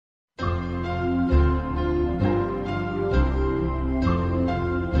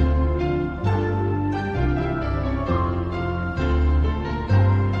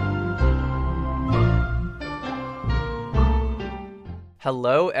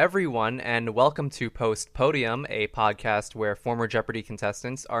Hello, everyone, and welcome to Post Podium, a podcast where former Jeopardy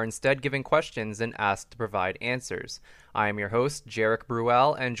contestants are instead given questions and asked to provide answers. I am your host, Jarek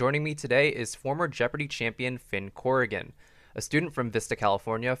Bruell, and joining me today is former Jeopardy champion Finn Corrigan. A student from Vista,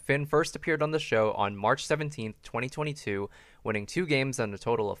 California, Finn first appeared on the show on March 17, 2022, winning 2 games and a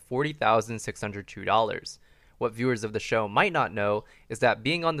total of $40,602. What viewers of the show might not know is that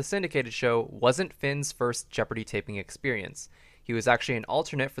being on the syndicated show wasn't Finn's first Jeopardy taping experience. He was actually an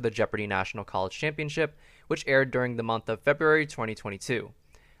alternate for the Jeopardy National College Championship, which aired during the month of February 2022.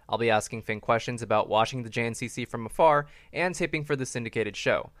 I'll be asking Finn questions about watching the JNCC from afar and taping for the syndicated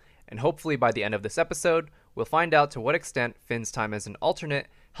show. And hopefully by the end of this episode, we'll find out to what extent Finn's time as an alternate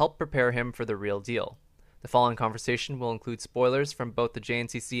helped prepare him for the real deal. The following conversation will include spoilers from both the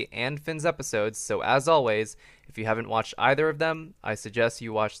JNCC and Finn's episodes, so as always, if you haven't watched either of them, I suggest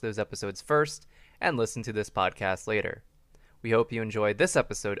you watch those episodes first and listen to this podcast later. We hope you enjoyed this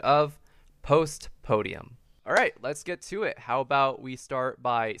episode of Post Podium. All right, let's get to it. How about we start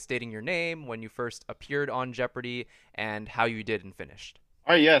by stating your name, when you first appeared on Jeopardy, and how you did and finished.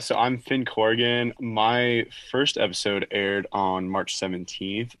 All right, yeah, so I'm Finn Corrigan. My first episode aired on March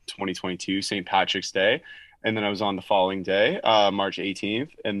 17th, 2022, St. Patrick's Day. And then I was on the following day, March 18th.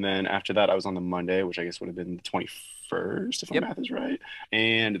 And then after that, I was on the Monday, which I guess would have been the 21st, if my math is right.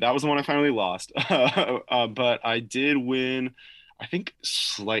 And that was the one I finally lost. But I did win, I think,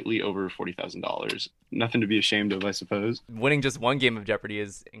 slightly over $40,000. Nothing to be ashamed of, I suppose. Winning just one game of Jeopardy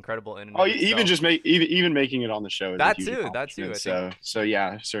is incredible in and Oh, of even itself. just even making it on the show is a That huge too, I accomplishment. think. So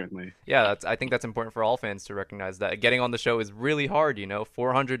yeah, certainly. Yeah, I think that's important for all fans to recognize that getting on the show is really hard.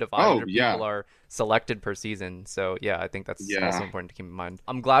 400 to Oh, 500 yeah. people are selected per season. So yeah, I think that's Yeah. also important to keep in mind.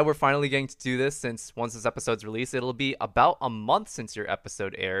 I'm glad we're finally getting to do this, since once this episode's released, it'll be about a month since your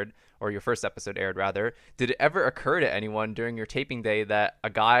episode aired, or your first episode aired rather. Did it ever occur to anyone during your taping day that a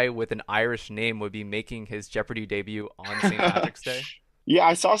guy with an Irish name would be making his Jeopardy debut on St. Patrick's Day? Yeah,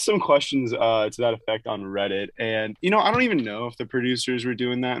 I saw some questions to that effect on Reddit, and I don't even know if the producers were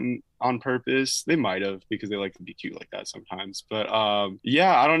doing that on purpose. They might have, because they like to be cute like that sometimes. But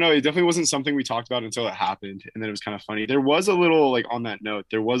yeah, I don't know. It definitely wasn't something we talked about until it happened, and then it was kind of funny. There was a little, like, on that note,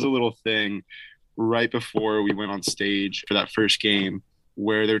 there was a little thing right before we went on stage for that first game,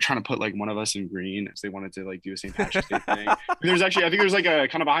 where they were trying to put like one of us in green, as they wanted to like do a St. Patrick's Day thing. There's actually, I think there's like a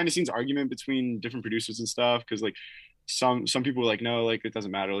kind of behind the scenes argument between different producers and stuff, because like some people were like, no, like it doesn't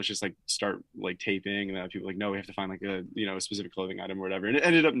matter, let's just like start like taping, and then people were like, no, we have to find like a specific clothing item or whatever, and it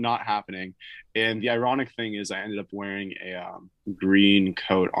ended up not happening. And the ironic thing is, I ended up wearing a green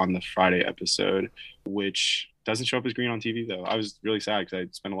coat on the Friday episode, which doesn't show up as green on TV though. I was really sad because I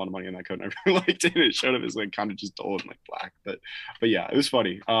spent a lot of money on that coat and I really liked it. And it showed up as like kind of just dull and like black. But yeah, it was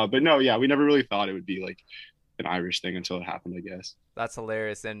funny. But no, yeah, we never really thought it would be like an Irish thing until it happened, I guess. That's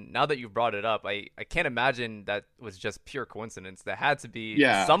hilarious. And now that you've brought it up, I can't imagine that was just pure coincidence. That had to be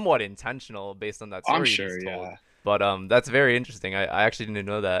Yeah, somewhat intentional based on that story I'm you sure. just told. Yeah. But that's very interesting. I actually didn't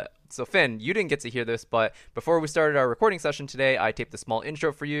know that. So Finn, you didn't get to hear this, but before we started our recording session today, I taped a small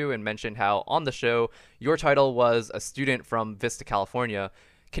intro for you and mentioned how on the show your title was a student from Vista, California.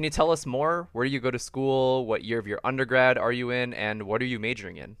 Can you tell us more? Where do you go to school? What year of your undergrad are you in? And what are you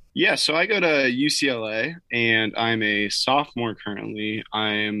majoring in? Yeah, so I go to UCLA and I'm a sophomore currently.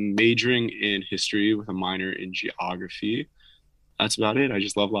 I'm majoring in history with a minor in geography. That's about it. I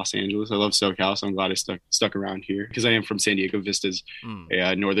just love Los Angeles. I love SoCal, so I'm glad I stuck around here, because I am from San Diego. Vista's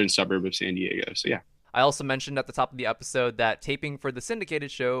a northern suburb of San Diego. So yeah. I also mentioned at the top of the episode that taping for the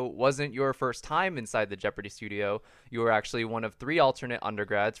syndicated show wasn't your first time inside the Jeopardy studio. You were actually one of 3 alternate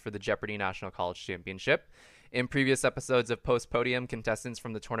undergrads for the Jeopardy National College Championship. In previous episodes of Post Podium, contestants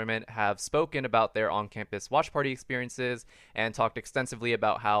from the tournament have spoken about their on-campus watch party experiences and talked extensively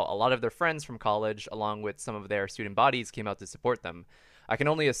about how a lot of their friends from college, along with some of their student bodies, came out to support them. I can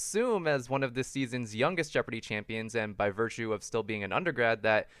only assume, as one of this season's youngest Jeopardy champions, and by virtue of still being an undergrad,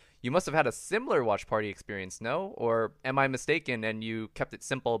 that you must have had a similar watch party experience, no? Or am I mistaken and you kept it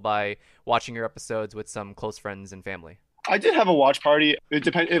simple by watching your episodes with some close friends and family? I did have a watch party. It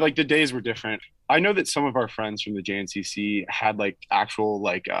depended, like the days were different. I know that some of our friends from the JNCC had like actual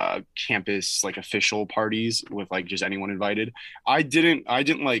like campus like official parties with like just anyone invited. I didn't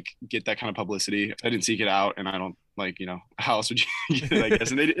like get that kind of publicity. I didn't seek it out, and I don't like, how else would you get it, I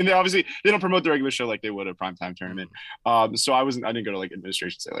guess. And they obviously they don't promote the regular show like they would a primetime tournament. So I didn't go to like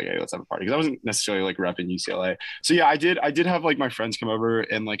administration to say like, hey, let's have a party, because I wasn't necessarily like repping UCLA. So yeah, I did have like my friends come over,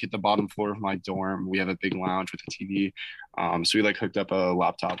 and like at the bottom floor of my dorm, we have a big lounge with a TV. So we like hooked up a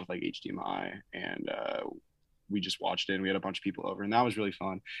laptop with like HDMI, and we just watched it and we had a bunch of people over and that was really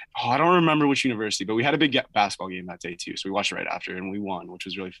fun. Oh, I don't remember which university, but we had a big basketball game that day too. So we watched it right after and we won, which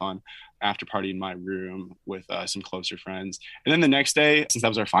was really fun. After party in my room with some closer friends. And then the next day, since that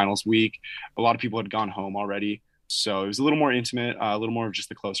was our finals week, a lot of people had gone home already. So it was a little more intimate, a little more of just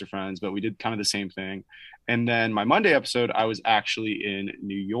the closer friends, but we did kind of the same thing. And then my Monday episode, I was actually in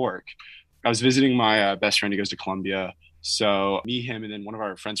New York. I was visiting my best friend who goes to Columbia. So me, him, and then one of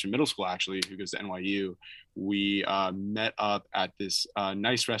our friends from middle school, actually, who goes to NYU, we met up at this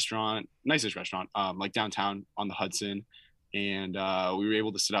nicest restaurant, like downtown on the Hudson. And we were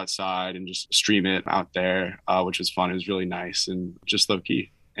able to sit outside and just stream it out there, which was fun. It was really nice and just low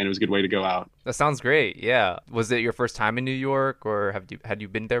key. And it was a good way to go out. That sounds great. Yeah. Was it your first time in New York, or had you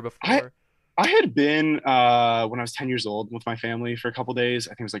been there I, before? I had been when I was 10 years old with my family for a couple days.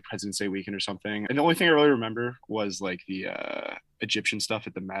 I think it was like President's Day weekend or something. And the only thing I really remember was like the Egyptian stuff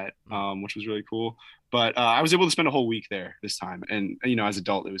at the Met, which was really cool. But I was able to spend a whole week there this time. And, as an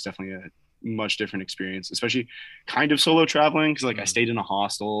adult, it was definitely a much different experience, especially kind of solo traveling because like I stayed in a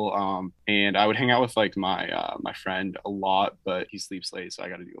hostel and I would hang out with like my friend a lot, but he sleeps late, so I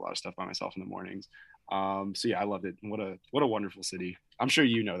got to do a lot of stuff by myself in the mornings. So yeah, I loved it. What a wonderful city. I'm sure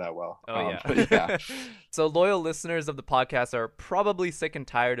you know that well. Oh, yeah. But yeah. So loyal listeners of the podcast are probably sick and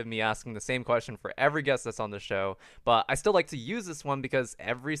tired of me asking the same question for every guest that's on the show, but I still like to use this one because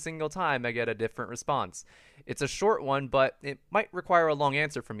every single time I get a different response. It's a short one, but it might require a long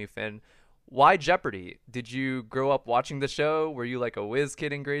answer from you, Finn. Why Jeopardy? Did you grow up watching the show? Were you like a whiz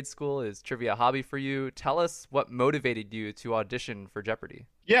kid in grade school? Is trivia a hobby for you? Tell us what motivated you to audition for Jeopardy.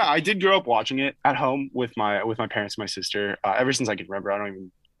 Yeah, I did grow up watching it at home with my parents and my sister. Ever since I can remember,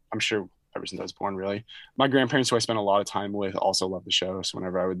 I'm sure ever since I was born, really. My grandparents, who I spent a lot of time with, also love the show. So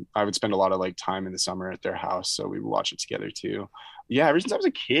whenever I would spend a lot of like time in the summer at their house, so we would watch it together too. Yeah, ever since I was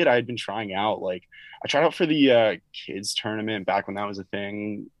a kid, I had been trying out. Like I tried out for the kids tournament back when that was a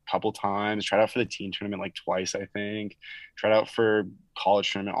thing a couple times. Tried out for the teen tournament like twice, I think. Tried out for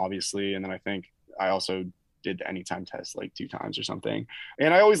college tournament, obviously, and then I think I also did the anytime test like 2 times or something.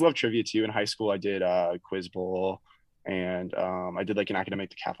 And I always loved trivia too. In high school, I did quiz bowl and I did like an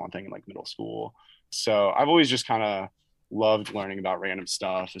academic decathlon thing in like middle school. So I've always just kind of loved learning about random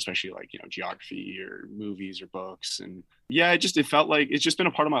stuff, especially like geography or movies or books. And yeah, it felt like it's just been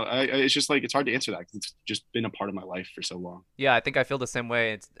a part of it's just like it's hard to answer that because it's just been a part of my life for so long. Yeah, I think I feel the same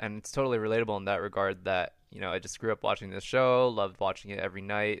way. It's totally relatable in that regard that, I just grew up watching this show, loved watching it every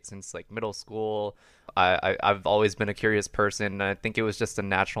night since like middle school. I've always been a curious person, and I think it was just a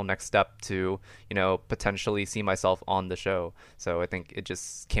natural next step to, potentially see myself on the show. So I think it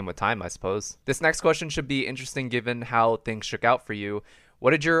just came with time, I suppose. This next question should be interesting given how things shook out for you.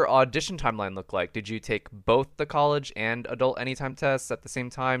 What did your audition timeline look like? Did you take both the college and adult anytime tests at the same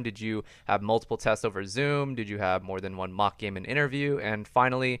time? Did you have multiple tests over Zoom? Did you have more than one mock game and interview? And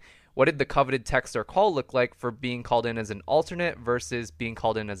finally, what did the coveted text or call look like for being called in as an alternate versus being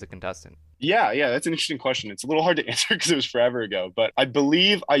called in as a contestant? Yeah, that's an interesting question. It's a little hard to answer because it was forever ago, but I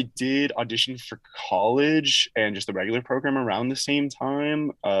believe I did audition for college and just the regular program around the same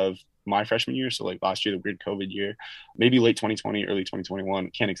time of my freshman year. So like last year, the weird COVID year, maybe late 2020, early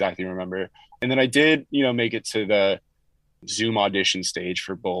 2021, can't exactly remember. And then I did, make it to the Zoom audition stage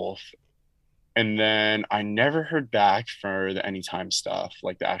for both. And then I never heard back for the anytime stuff,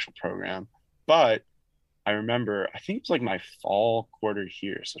 like the actual program. But I remember, I think it was like my fall quarter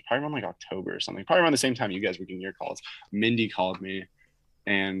here. So it's probably around like October or something, probably around the same time you guys were getting your calls. Mindy called me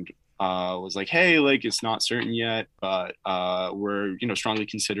and was like, hey, like it's not certain yet, but we're, strongly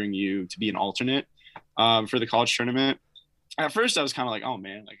considering you to be an alternate for the college tournament. At first I was kind of like, oh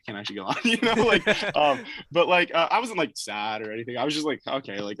man, like I can't actually go on, but like I wasn't like sad or anything. I was just like,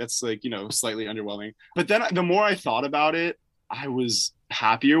 okay, like that's like, slightly underwhelming. But then the more I thought about it, I was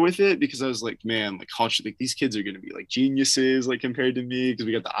happier with it because I was like, man, like college, like these kids are going to be like geniuses, like compared to me, because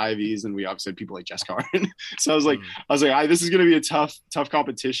we got the Ivies and we obviously had people like Jess Carden. So I was like, this is going to be a tough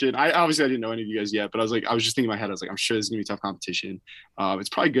competition. I didn't know any of you guys yet, but I was just thinking in my head, I was like, I'm sure this is going to be a tough competition. It's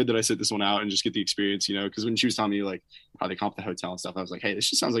probably good that I sit this one out and just get the experience, because when she was telling me like how they comp the hotel and stuff, I was like, hey, this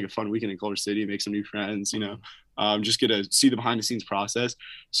just sounds like a fun weekend in Culver City, make some new friends, just get to see the behind the scenes process.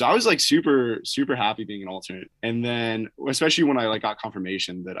 So I was like super, super happy being an alternate. And then especially when I like got confirmation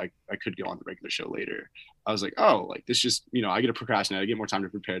that I could go on the regular show later, I was like, oh, like this just, I get to procrastinate. I get more time to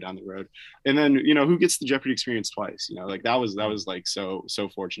prepare down the road. And then, who gets the Jeopardy experience twice? Like that was like so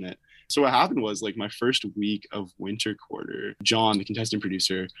fortunate. So what happened was like my first week of winter quarter, John, the contestant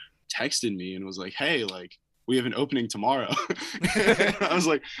producer, texted me and was like, hey, like we have an opening tomorrow. I was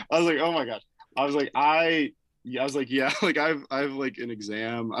like, oh my gosh. I was like, yeah, I was like, yeah, like I've like an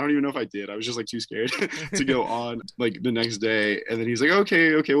exam. I don't even know if I did. I was just like too scared to go on like the next day. And then he's like,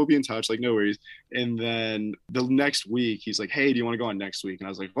 okay, we'll be in touch. Like, no worries. And then the next week, he's like, hey, do you want to go on next week? And I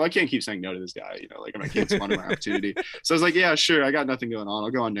was like, well, I can't keep saying no to this guy. You know, like I can't squander my opportunity. So I was like, yeah, sure. I got nothing going on. I'll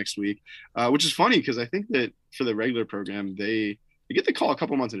go on next week, which is funny because I think that for the regular program, they get the call a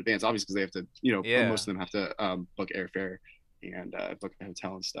couple months in advance, obviously, because they have to, you know, Yeah. most of them have to book airfare and book a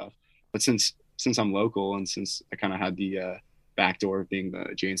hotel and stuff. But since I'm local and since I kind of had the back door of being the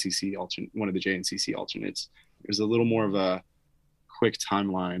JNCC alternate, one of the JNCC alternates, it was a little more of a quick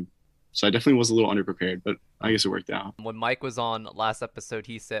timeline. So I definitely was a little underprepared, but I guess it worked out. When Mike was on last episode,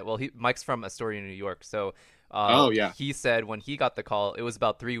 he said, well, Mike's from Astoria, New York, so Oh yeah. he said when he got the call, it was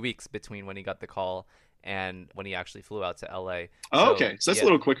about 3 weeks between when he got the call and when he actually flew out to LA. Oh, So okay. So that's a yeah.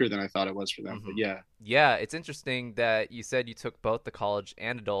 little quicker than I thought it was for them. But Hmm. yeah. Yeah, it's interesting that you said you took both the college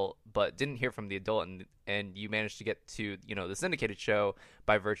and adult, but didn't hear from the adult, and you managed to get to the syndicated show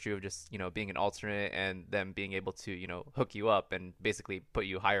by virtue of just being an alternate and them being able to hook you up and basically put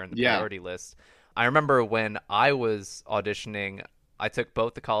you higher in the Yeah. priority list. I remember when I was auditioning, I took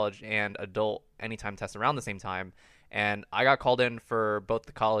both the college and adult anytime tests around the same time, and I got called in for both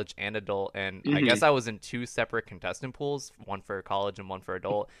the college and adult, and I Hmm. guess I was in two separate contestant pools, one for college and one for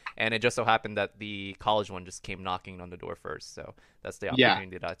adult, and it just so happened that the college one just came knocking on the door first, so that's the Yeah.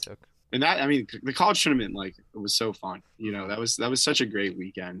 opportunity that I took. And that, I mean, the college tournament, like, it was so fun. You know, Hmm. that was such a great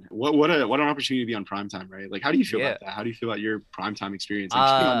weekend. What an opportunity to be on primetime, right? Like, how do you feel Yeah. about that? How do you feel about your primetime experience,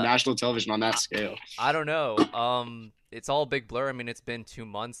 like being on uh national television on that scale? I don't know. It's all a big blur. I mean, it's been 2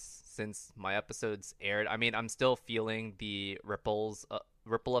 months since my episodes aired. I mean, I'm still feeling the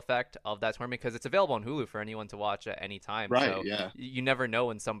ripple effect of that tournament because it's available on Hulu for anyone to watch at any time. Right? So Yeah. you never know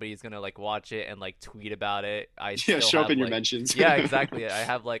when somebody's gonna like watch it and like tweet about it. I Yeah. still Show up have in your like, mentions. yeah, exactly. I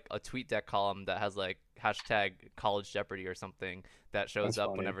have like a tweet deck column that has like hashtag College Jeopardy or something that shows That's up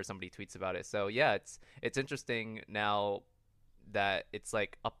funny. whenever somebody tweets about it. So yeah, it's interesting now that it's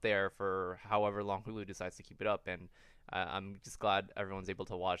like up there for however long Hulu decides to keep it up, and I'm just glad everyone's able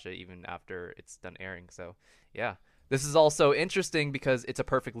to watch it even after it's done airing. So, yeah. This is also interesting because it's a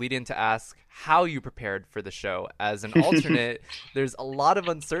perfect lead in to ask how you prepared for the show. As an alternate, there's a lot of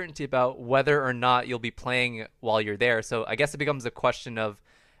uncertainty about whether or not you'll be playing while you're there. So I guess it becomes a question of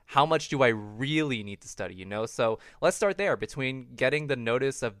how much do I really need to study? So let's start there. Between getting the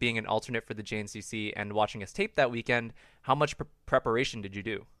notice of being an alternate for the JNCC and watching us tape that weekend, how much preparation did you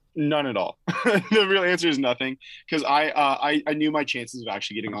do? None at all. The real answer is nothing because I knew my chances of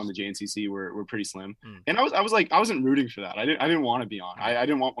actually getting on the JNCC were pretty slim, Mm, and I was like I wasn't rooting for that. I didn't want to be on. I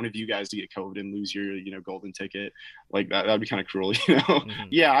didn't want one of you guys to get COVID and lose your golden ticket like that. That'd be kind of cruel, you know. mm-hmm.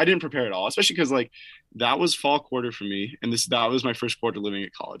 Yeah, I didn't prepare at all, especially because like that was fall quarter for me, and that was my first quarter living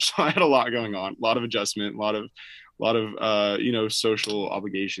at college, so I had a lot going Mm, on, a lot of adjustment, a lot of social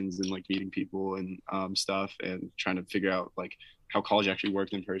obligations and like meeting people and stuff and trying to figure out like how college actually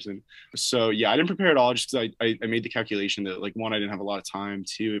worked in person. So yeah, I didn't prepare at all just because I made the calculation that like one, I didn't have a lot of time.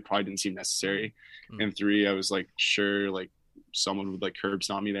 Two, it probably didn't seem necessary. mm, And three, I was like sure like someone would like curb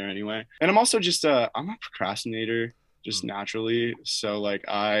stomp me there anyway. And I'm also just I'm a procrastinator just mm. naturally. So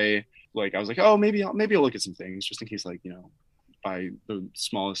I was like, oh maybe I'll look at some things just in case like, by the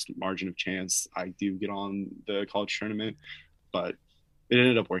smallest margin of chance I do get on the college tournament. But it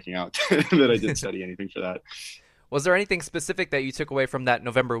ended up working out that I didn't study anything for that. Was there anything specific that you took away from that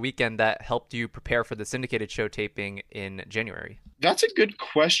November weekend that helped you prepare for the syndicated show taping in January? That's a good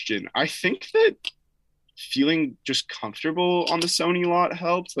question. I think that feeling just comfortable on the Sony lot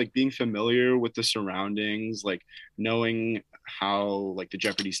helped, like being familiar with the surroundings, like knowing how like the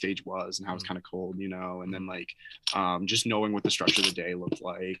Jeopardy stage was and how it's Mm, kind of cold, and then mm, like just knowing what the structure of the day looked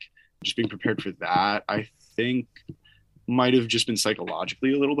like, just being prepared for that. I think might have just been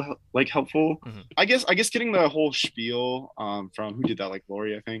psychologically a little bit like helpful. mm. I guess getting the whole spiel from who did that, like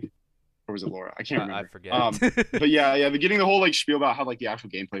Lori, I think, or was it Laura? I can't I remember. forget. But yeah, but getting the whole like spiel about how like the actual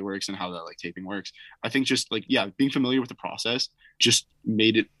gameplay works and how that like taping works. I think just like yeah, being familiar with the process just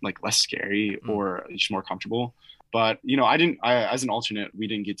made it like less scary Mm, or just more comfortable. But I didn't. As an alternate, we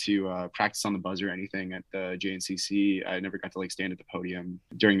didn't get to practice on the buzz or anything at the JNCC. I never got to like stand at the podium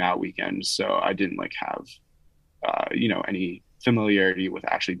during that weekend, so I didn't like have any familiarity with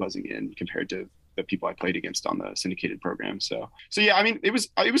actually buzzing in compared to the people I played against on the syndicated program. So yeah, I mean, it was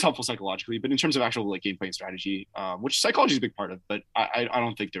helpful psychologically, but in terms of actual like gameplay and strategy, which psychology is a big part of, but I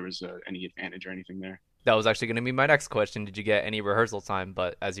don't think there was any advantage or anything there. That was actually going to be my next question. Did you get any rehearsal time?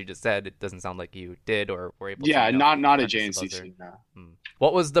 But as you just said, it doesn't sound like you did or were able to, Yeah, not at practice the buzzer. JNCC. No. Hmm.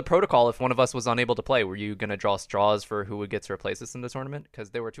 What was the protocol if one of us was unable to play? Were you going to draw straws for who would get to replace us in the tournament? Because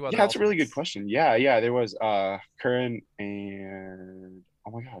there were two Yeah, other that's a really good alternates. question. Yeah, there was Curran and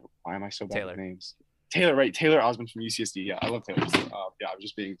oh my God, why am I so bad with Taylor. names? Taylor, right? Taylor Osmond from UCSD. Yeah, I love Taylor. Yeah, I was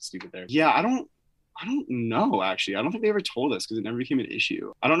just being stupid there. Yeah, I don't know actually. I don't think they ever told us because it never became an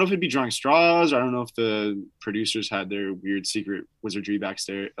issue. I don't know if it'd be drawing straws. I don't know if the producers had their weird secret wizardry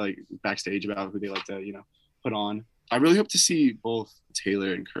backstage about who they like to, put on. I really hope to see both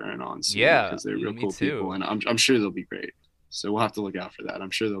Taylor and Curran on soon Yeah, because they're real me cool people, too. and I'm sure they'll be great. So we'll have to look out for that.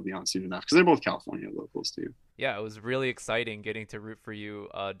 I'm sure they'll be on soon enough because they're both California locals too. Yeah, it was really exciting getting to root for you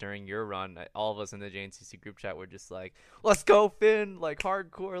during your run. All of us in the JNCC group chat were just like, "Let's go, Finn!" Like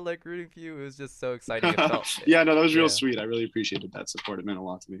hardcore, like rooting for you. It was just so exciting. It felt, Yeah, no, that was real yeah. sweet. I really appreciated that support. It meant a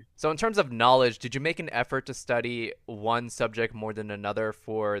lot to me. So, in terms of knowledge, did you make an effort to study one subject more than another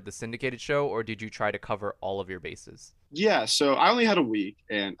for the syndicated show, or did you try to cover all of your bases? Yeah, so I only had a week,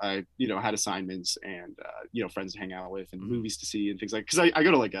 and I, had assignments and friends to hang out with and Hmm. movies to see and things like. Because I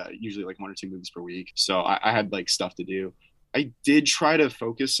go to like usually like one or two movies per week, so I had like stuff to do. I did try to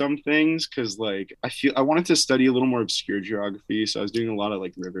focus some things because like I wanted to study a little more obscure geography, so I was doing a lot of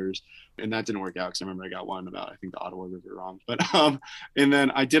like rivers, and that didn't work out because I remember I got one about I think the Ottawa River wrong. But and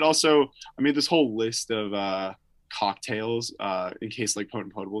then I made this whole list of cocktails in case like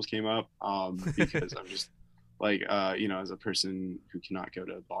potent potables came up because I'm just like as a person who cannot go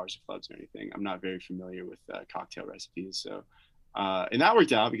to bars or clubs or anything, I'm not very familiar with cocktail recipes. So and that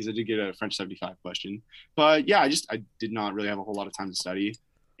worked out because I did get a French 75 question. But yeah, I did not really have a whole lot of time to study,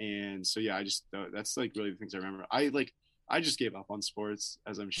 and so yeah, I just that's like really the things I remember. I just gave up on sports,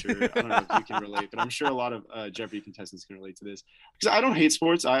 as I'm sure. I don't know if you can relate, but I'm sure a lot of Jeopardy contestants can relate to this. Because I don't hate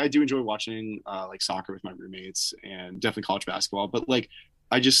sports. I do enjoy watching like soccer with my roommates and definitely college basketball. But like,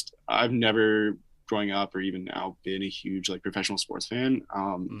 I've never growing up or even now been a huge like professional sports fan.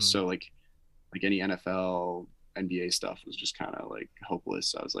 Hmm. So like any NFL, NBA stuff was just kind of like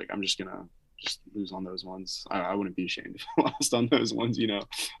hopeless. I was like, I'm just gonna just lose on those ones. I wouldn't be ashamed if I lost on those ones.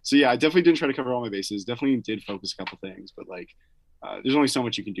 So yeah, I definitely didn't try to cover all my bases. Definitely did focus a couple things, but like there's only so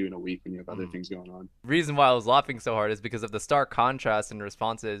much you can do in a week when you have other Hmm. things going on. Reason why I was laughing so hard is because of the stark contrast in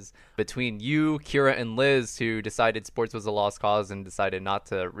responses between you, Kira, and Liz, who decided sports was a lost cause and decided not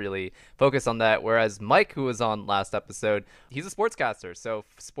to really focus on that. Whereas Mike, who was on last episode, he's a sportscaster, so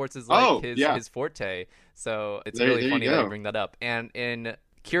sports is like Oh his yeah, his forte. So it's there really you funny that you go. bring that up. And in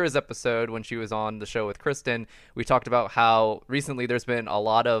Kira's episode, when she was on the show with Kristen, we talked about how recently there's been a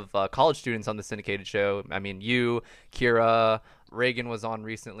lot of college students on the syndicated show. I mean, you, Kira, Reagan was on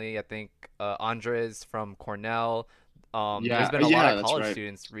recently. I think Andres from Cornell. There's Yeah, been a lot yeah, of that's college right.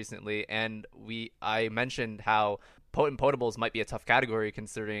 students recently, and I mentioned how potent potables might be a tough category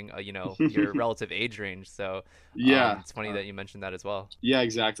considering your relative age range. So Yeah, it's funny that you mentioned that as well. yeah,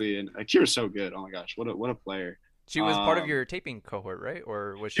 exactly. And Akira's so good. Oh my gosh, what a player. She was part of Um, your taping cohort, right?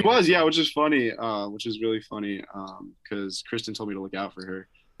 Or was She she in a was, yeah, different one? which is funny, which is really funny, because Kristen told me to look out for her.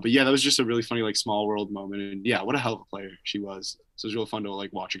 But yeah, that was just a really funny, like, small world moment. And yeah, what a hell of a player she was. So it was really fun to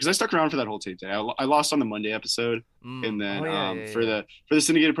like watch her because I stuck around for that whole tape day. I lost on the Monday episode, and Oh then yeah, yeah, for yeah. the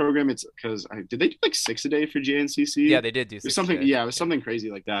syndicated program, it's because I did they do like six a day for GNCC? Yeah, It they did do was six a something, day. yeah, it was Yeah. something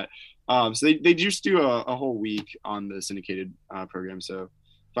crazy like that. So they just do a whole week on the syndicated program. So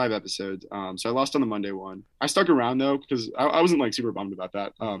 5 episodes. So I lost on the Monday one. I stuck around though because I wasn't like super bummed about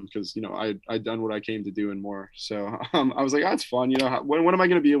that. Mm. Because I'd done what I came to do and more. So I was like, oh, it's fun. When am I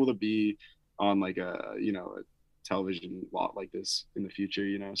going to be able to be on like a television lot like this in the future?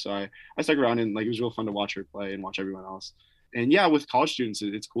 So I stuck around and like it was real fun to watch her play and watch everyone else. And yeah, with college students,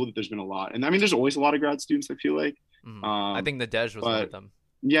 it's cool that there's been a lot. And I mean, there's always a lot of grad students. I feel like. I Um, think Nadej was one of but them.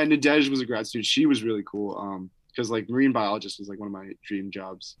 yeah, Nadej was a grad student. She was really cool. Because like marine biologist was like one of my dream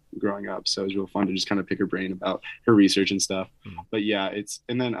jobs growing up. So it was real fun to just kind of pick her brain about her research and stuff. Mm. But yeah,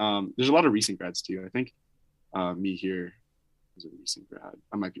 and then there's a lot of recent grads too. I think me here was a recent grad.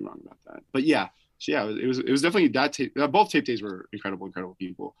 I might be wrong about that. But yeah, so yeah, it was definitely that tape. Both tape days were incredible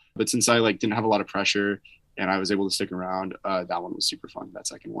people. But since I like didn't have a lot of pressure and I was able to stick around, that one was super fun. That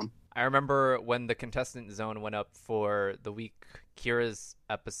second one. I remember when the contestant zone went up for the week Kira's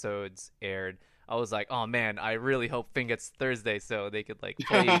episodes aired. I was like, oh man, I really hope Finn gets Thursday so they could like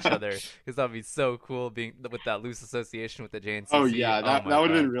play each other because that'd be so cool being with that loose association with the Oh JNCC. yeah, Oh that my would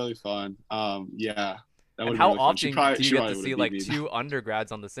have been god. really fun. Yeah, that And would have been how really fun. She often probably do you she get probably to would see have beat like me. two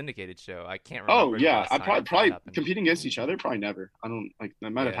undergrads on the syndicated show? I can't Oh remember the yeah, last I time that probably happened. competing against each other. Probably never. I don't like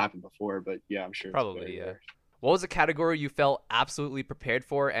that might have Yeah, happened before, but yeah, I'm sure it's very probably, yeah. rare. What was a category you felt absolutely prepared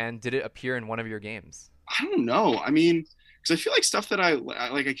for, and did it appear in one of your games? I don't know. I mean, because I feel like stuff that I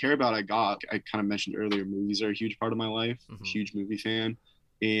care about, I got. I kind of mentioned earlier, movies are a huge part of my life. Hmm. Huge movie fan,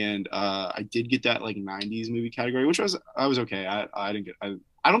 and I did get that like '90s movie category, which I was okay. I didn't get.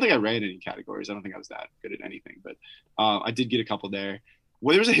 I don't think I read any categories. I don't think I was that good at anything, but I did get a couple there.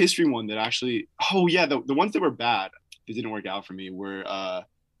 Well, there was a history one that actually. Oh yeah, the ones that were bad that didn't work out for me were.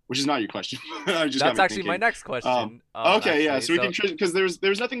 Which is not your question. I just got That's me actually my thinking. next question. Okay, yeah. Actually, So we so can because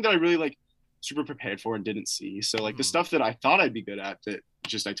there's nothing that I really like super prepared for and didn't see. So like the mhm. stuff that I thought I'd be good at that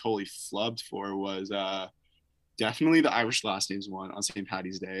just I totally flubbed for was definitely the Irish last names one on St.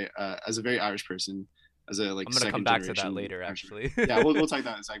 Patty's Day. As a very Irish person, as a like I'm gonna come second back to that generation later, Irish. actually. Yeah, we'll talk about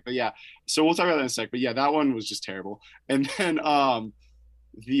that in a sec. But yeah, so we'll talk about that in a sec. But yeah, that one was just terrible. And then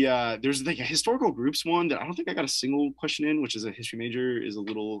there's like a historical groups one that I don't think I got a single question in, which is a history major, is a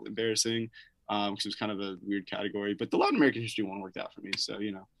little embarrassing because it was kind of a weird category. But the Latin American history one worked out for me, so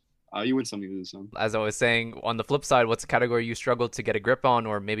you win some, you lose some. As I was saying, on the flip side, what's a category you struggled to get a grip on,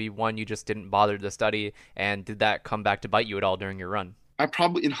 or maybe one you just didn't bother to study, and did that come back to bite you at all during your run? I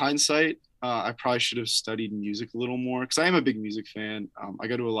probably, in hindsight, I probably should have studied music a little more because I am a big music fan. I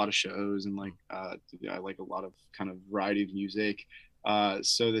go to a lot of shows and like I like a lot of kind of variety of music.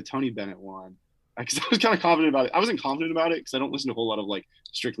 So the Tony Bennett one, because I was kind of confident about it. I wasn't confident about it because I don't listen to a whole lot of like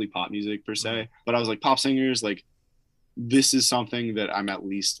strictly pop music per Mhm. se. But I was like pop singers, like this is something that I'm at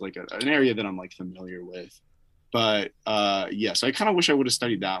least like an area that I'm like familiar with. But yeah, so I kind of wish I would have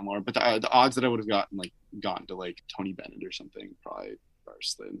studied that more. But the odds that I would have gotten to like Tony Bennett or something probably are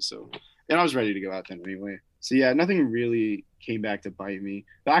slim. So and I was ready to go out then anyway. So yeah, nothing really came back to bite me.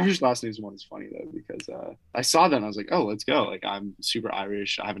 The Irish last names one is funny though because I saw that and I was like, oh, let's go. Like I'm super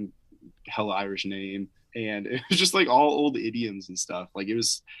Irish. I have a hella Irish name, and it was just like all old idioms and stuff. Like it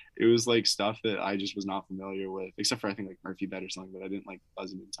was like stuff that I just was not familiar with, except for I think like Murphy Bet or something, but I didn't like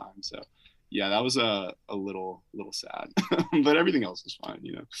buzz it in time. So yeah, that was a little sad, but everything else is fine.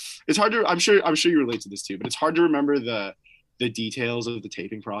 It's hard to. I'm sure you relate to this too, but it's hard to remember the details of the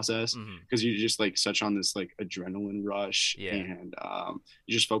taping process Hmm. because you're just like such on this like adrenaline rush Yeah. and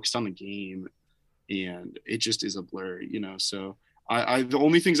you're just focused on the game and it just is a blur. So I the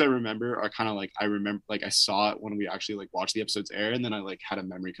only things I remember are kind of like I remember like I saw it when we actually like watched the episodes air and then I like had a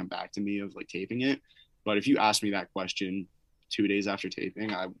memory come back to me of like taping it. But if you asked me that question 2 days after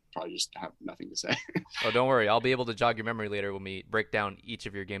taping, I probably just have nothing to say. Oh, don't worry. I'll be able to jog your memory later when we break down each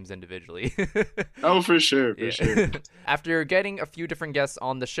of your games individually. Oh, for sure, for Yeah. sure. After getting a few different guests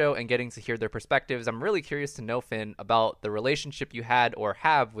on the show and getting to hear their perspectives, I'm really curious to know, Finn, about the relationship you had or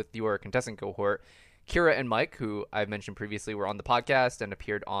have with your contestant cohort. Kira and Mike, who I've mentioned previously were on the podcast and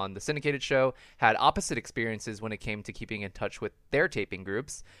appeared on the syndicated show, had opposite experiences when it came to keeping in touch with their taping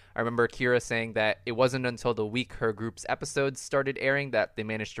groups. I remember Kira saying that it wasn't until the week her group's episodes started airing that they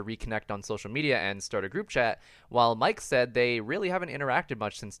managed to reconnect on social media and start a group chat, while Mike said they really haven't interacted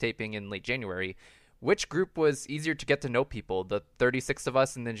much since taping in late January. Which group was easier to get to know people, the 36 of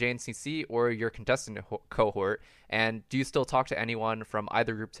us in the JNCC or your contestant cohort? And do you still talk to anyone from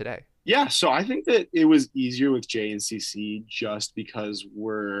either group today? Yeah, so I think that it was easier with JNCC just because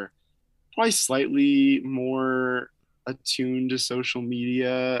we're probably slightly more attuned to social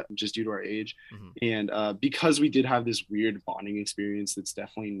media just due to our age. Hmm. And because we did have this weird bonding experience that's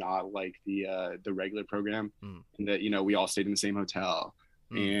definitely not like the regular program, Mm. and that we all stayed in the same hotel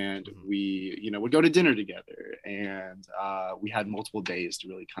Mm. and Hmm. we would go to dinner together and we had multiple days to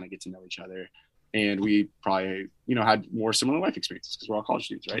really kind of get to know each other. And we probably, had more similar life experiences because we're all college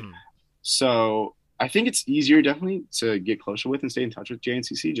students, right? Mm. So I think it's easier definitely to get closer with and stay in touch with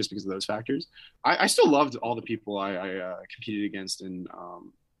JNCC just because of those factors. I still loved all the people I competed against and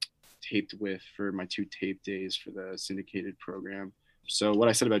taped with for my 2 tape days for the syndicated program. So what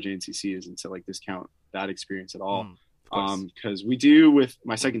I said about JNCC isn't to like discount that experience at all. Mm. Of course. Because we do with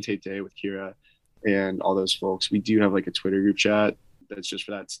my second tape day with Kira and all those folks, we do have like a Twitter group chat that's just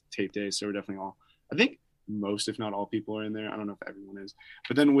for that tape day. So we're definitely all, I think most, if not all people are in there. I don't know if everyone is,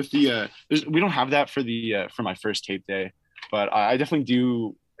 but then with the, we don't have that for the, for my first tape day, but I definitely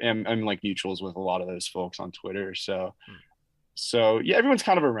do am like mutuals with a lot of those folks on Twitter. So, Mm. so yeah, everyone's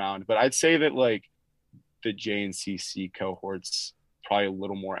kind of around, but I'd say that like the JNCC cohorts probably a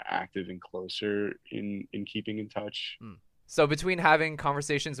little more active and closer in keeping in touch. Mm. So between having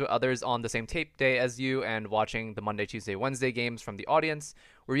conversations with others on the same tape day as you and watching the Monday, Tuesday, Wednesday games from the audience,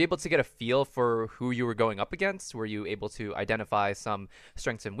 were you able to get a feel for who you were going up against? Were you able to identify some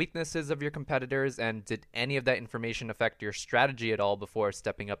strengths and weaknesses of your competitors? And did any of that information affect your strategy at all before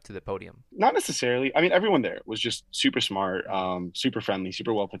stepping up to the podium? Not necessarily. I mean, everyone there was just super smart, super friendly,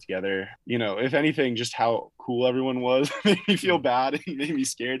 super well put together. If anything, just how cool everyone was made me feel bad and made me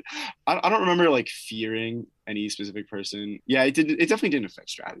scared. I don't remember like fearing any specific person. Yeah, it did. It definitely didn't affect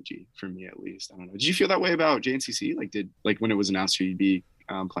strategy for me, at least. I don't know. Did you feel that way about JNCC? Like when it was announced who you'd be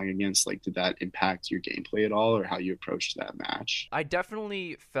playing against? Like, did that impact your gameplay at all, or how you approached that match? I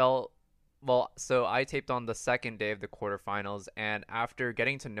definitely felt well, so I taped on the second day of the quarterfinals, and after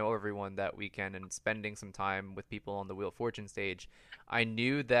getting to know everyone that weekend and spending some time with people on the Wheel of Fortune stage, I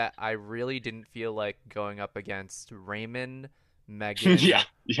knew that I really didn't feel like going up against Raymond, Yeah, Megan,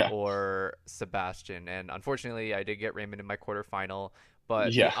 yeah, or Sebastian. And unfortunately, I did get Raymond in my quarterfinal, but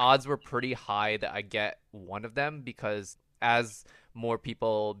the yeah. odds were pretty high that I get one of them because as more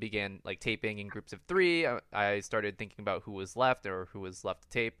people began like taping in groups of three, I started thinking about who was left or who was left to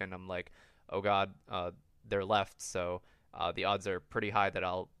tape, and I'm like, oh god, they're left. So the odds are pretty high that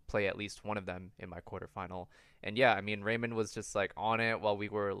I'll play at least one of them in my quarterfinal. And yeah, I mean Raymond was just like on it while we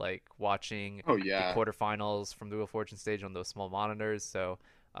were like watching Oh the yeah. quarterfinals from the Wheel of Fortune stage on those small monitors. So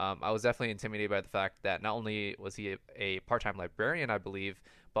I was definitely intimidated by the fact that not only was he a part-time librarian, I believe,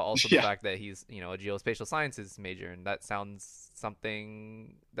 but also the Yeah. fact that he's a geospatial sciences major, and that sounds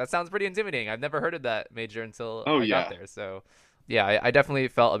pretty intimidating. I've never heard of that major until Oh I got yeah. there. So yeah, I definitely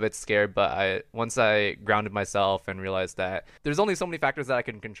felt a bit scared, but once I grounded myself and realized that there's only so many factors that I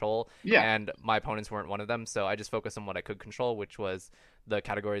can control, Yeah. and my opponents weren't one of them, so I just focused on what I could control, which was the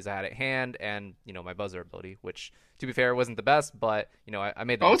categories I had at hand and my buzzer ability, which to be fair wasn't the best, but I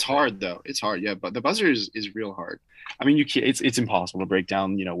made the Oh, most it's of it. hard though. It's hard, yeah. But the buzzer is real hard. I mean, you can't. It's impossible to break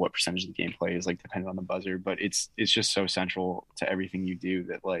down, what percentage of the gameplay is like dependent on the buzzer. But it's just so central to everything you do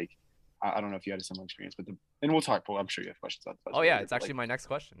that like I don't know if you had a similar experience, but and we'll talk. Well, I'm sure you have questions about the Oh buzzer yeah, later. it's But actually like, my next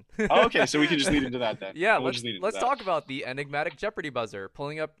question. oh, okay, so we can just lead into that then. Yeah, We'll just lead into let's that. talk about the enigmatic Jeopardy buzzer.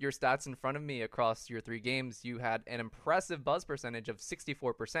 Pulling up your stats in front of me across your three games, you had an impressive buzz percentage of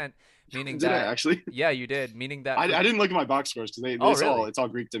 64%, meaning Did I that actually? yeah, you did, meaning that I didn't look at my box scores because oh it's really? all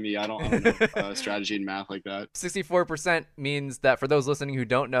Greek to me. I don't know strategy and math like that. 64% means that for those listening who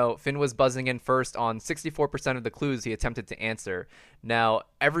don't know, Finn was buzzing in first on 64% of the clues he attempted to answer. Now,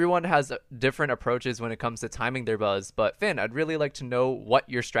 everyone has different approaches when it comes to timing their buzz, but Finn, I'd really like to know what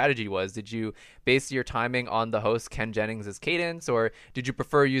your strategy was. Did you base your timing on the host Ken Jennings' cadence, or did you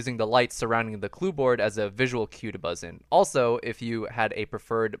prefer using the lights surrounding the clue board as a visual cue to buzz in? Also, if you had a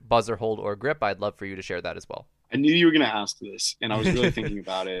preferred buzzer hold or grip, I'd love for you to share that as well. I knew you were going to ask this, and I was really thinking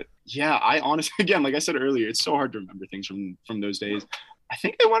about it. Yeah, I honestly, again, like I said earlier, it's so hard to remember things from those days. I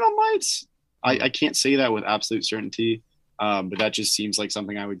think they went on lights. I can't say that with absolute certainty, but that just seems like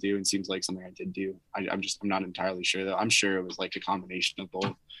something I would do, and seems like something I did do. I'm not entirely sure though. I'm sure it was like a combination of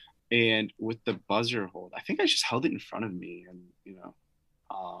both. And with the buzzer hold, I think I just held it in front of me, and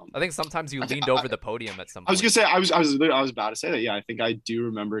um, I think sometimes you I, th- leaned over the podium at some I was gonna point. say I was about to say that. Yeah, I think I do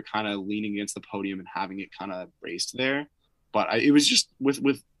remember kind of leaning against the podium and having it kind of braced there. But it was just with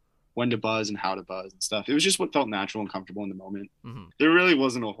when to buzz and how to buzz and stuff. It was just what felt natural and comfortable in the moment. Hmm. There really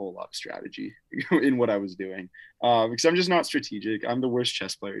wasn't a whole lot of strategy in what I was doing because I'm just not strategic. I'm the worst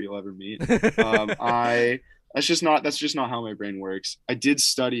chess player you'll ever meet. I that's just not how my brain works. I did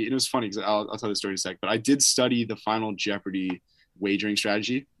study, and it was funny because I'll tell the story in a sec. But I did study the Final Jeopardy wagering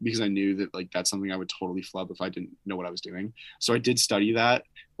strategy because I knew that like that's something I would totally flub if I didn't know what I was doing. So I did study that,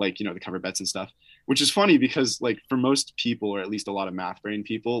 like the cover bets and stuff, which is funny because like for most people, or at least a lot of math brain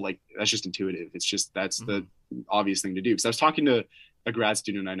people, like that's just intuitive. It's just that's the Hmm. obvious thing to do. Because I was talking to a grad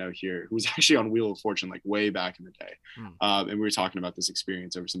student I know here who was actually on Wheel of Fortune like way back in the day, Hmm. and we were talking about this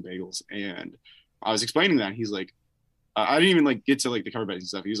experience over some bagels, and I was explaining that, and he's like, I didn't even like get to like the cover bets and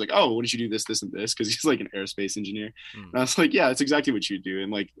stuff. He was like, "Oh, what did you do this, and this?" Because he's like an aerospace engineer, Hmm. and I was like, "Yeah, that's exactly what you do."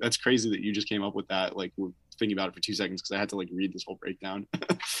 And like, that's crazy that you just came up with that. Like, we're thinking about it for 2 seconds because I had to like read this whole breakdown,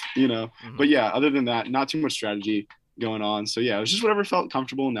 you know. Hmm. But yeah, other than that, not too much strategy going on. So yeah, it was just whatever felt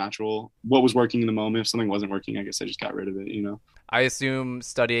comfortable and natural. What was working in the moment. If something wasn't working, I guess I just got rid of it, you know. I assume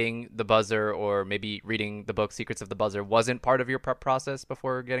studying the buzzer or maybe reading the book Secrets of the Buzzer wasn't part of your prep process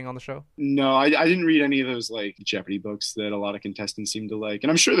before getting on the show. No, I didn't read any of those like Jeopardy books that a lot of contestants seem to like,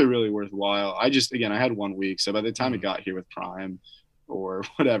 and I'm sure they're really worthwhile. I just again I had 1 week, so by the time it Hmm. got here with Prime or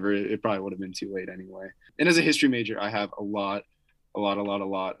whatever, it probably would have been too late anyway. And as a history major, I have a lot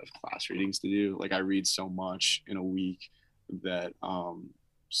of class readings to do. Like I read so much in a week that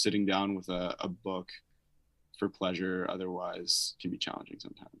sitting down with a book for pleasure otherwise can be challenging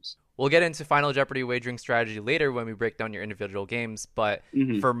sometimes. We'll get into Final Jeopardy wagering strategy later when we break down your individual games, but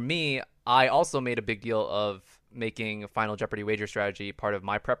Hmm. for me, I also made a big deal of making Final Jeopardy wager strategy part of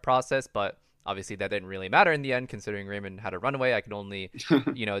my prep process, but obviously that didn't really matter in the end considering Raymond had a runaway. I could only,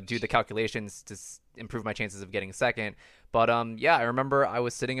 do the calculations to improve my chances of getting second. But yeah, I remember I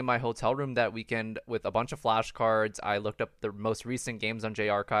was sitting in my hotel room that weekend with a bunch of flashcards. I looked up the most recent games on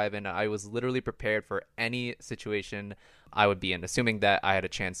J-Archive, and I was literally prepared for any situation I would be in, assuming that I had a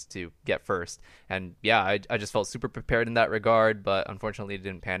chance to get first. And yeah, I just felt super prepared in that regard, but unfortunately it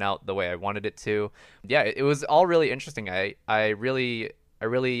didn't pan out the way I wanted it to. Yeah, it was all really interesting. I really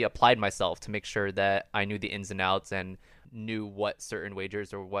applied myself to make sure that I knew the ins and outs and knew what certain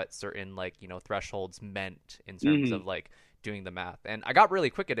wagers or what certain thresholds meant in terms Hmm. of doing the math. And I got really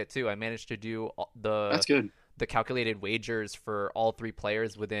quick at it too. I managed to do That's good. the calculated wagers for all three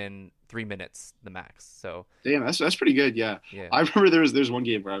players within 3 minutes, the max. So Damn, that's pretty good. Yeah, yeah. I remember there's one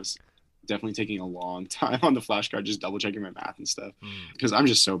game where I was definitely taking a long time on the flashcard, just double checking my math and stuff Hmm. because I'm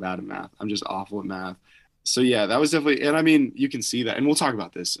just so bad at math. I'm just awful at math. So yeah, that was definitely, and I mean, you can see that, and we'll talk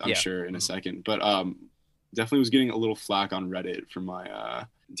about this, I'm Yeah. sure, in a Mhm. second. But definitely was getting a little flack on Reddit for my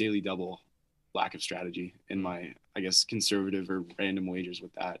daily double lack of strategy in my, I guess, conservative or random wagers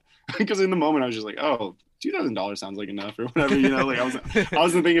with that. Because in the moment I was just like, oh, $2,000 sounds like enough or whatever, like I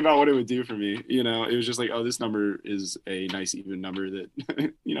wasn't thinking about what it would do for me. It was just like, oh, this number is a nice even number that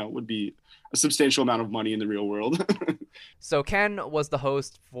would be a substantial amount of money in the real world. So Ken was the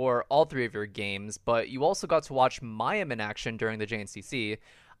host for all three of your games, but you also got to watch Mayim in action during the JNCC.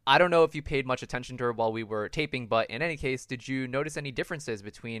 I don't know if you paid much attention to her while we were taping, but in any case, did you notice any differences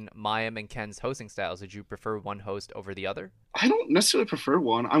between Mayim and Ken's hosting styles? Did you prefer one host over the other? I don't necessarily prefer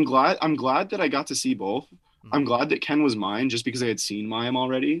one. I'm glad that I got to see both. Mm-hmm. I'm glad that Ken was mine just because I had seen Mayim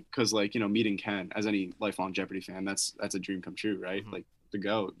already. Because meeting Ken as any lifelong Jeopardy fan, that's a dream come true, right? Mm-hmm. Like the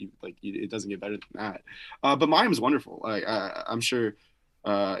go, it doesn't get better than that. But Mayim's wonderful. I'm sure,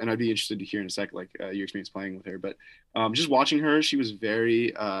 and I'd be interested to hear in a sec, your experience playing with her. But just watching her, she was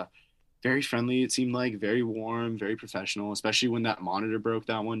very friendly. It seemed like very warm, very professional. Especially when that monitor broke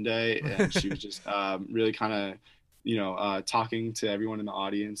that one day, and she was just really kind of talking to everyone in the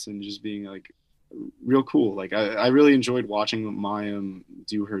audience and just being like real cool. Like I really enjoyed watching Mayim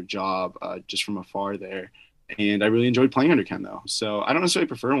do her job just from afar there, and I really enjoyed playing under Ken though. So I don't necessarily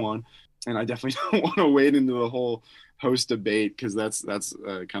prefer one, and I definitely don't want to wade into the whole host debate because that's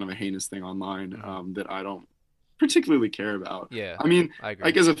kind of a heinous thing online Mm-hmm. that I don't particularly care about. Yeah, I mean, I agree.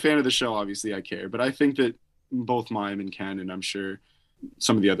 like as a fan of the show, obviously I care, but I think that both Mayim and Ken, and I'm sure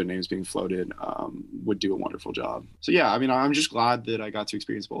some of the other names being floated would do a wonderful job. So yeah, I mean, I'm just glad that I got to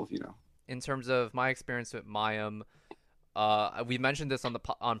experience both. In terms of my experience with Mayim, we mentioned this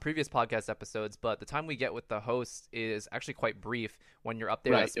on previous podcast episodes, but the time we get with the host is actually quite brief. When you're up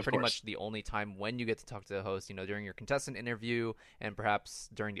there, Right, that's of pretty course. much the only time when you get to talk to the host. During your contestant interview and perhaps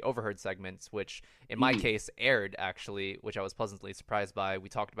during the overheard segments, which in my Mhm. case aired actually, which I was pleasantly surprised by. We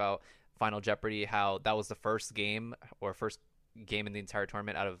talked about Final Jeopardy, how that was the first game or first game in the entire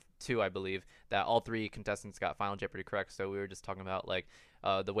tournament out of two, I believe, that all three contestants got Final Jeopardy correct. So we were just talking about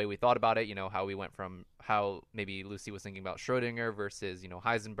the way we thought about it, how we went from how maybe Lucy was thinking about Schrodinger versus,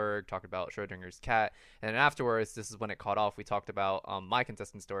 Heisenberg, talked about Schrodinger's cat. And then afterwards, this is when it caught off. We talked about my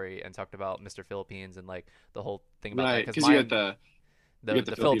contestant story and talked about Mr. Philippines and the whole thing about that. Right, Because because my you get the the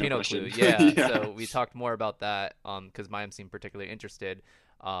Filipino Filipino clue, question. yeah. Yeah. So we talked more about that because Mayim seemed particularly interested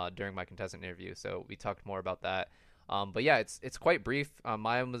during my contestant interview. So we talked more about that. But yeah, it's quite brief.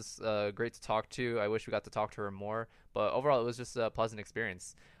 Mayim was great to talk to. I wish we got to talk to her more, but overall it was just a pleasant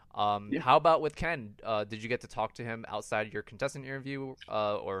experience. Yeah. How about with Ken? Did you get to talk to him outside your contestant interview,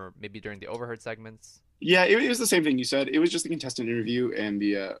 or maybe during the overheard segments? Yeah, it was the same thing you said. It was just the contestant interview and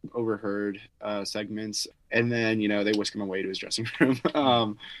the overheard segments, and then they whisk him away to his dressing room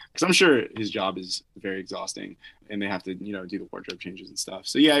Mm. because I'm sure his job is very exhausting, and they have to do the wardrobe changes and stuff.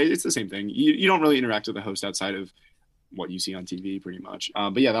 So yeah, it's the same thing. You don't really interact with the host outside of what you see on TV, pretty much.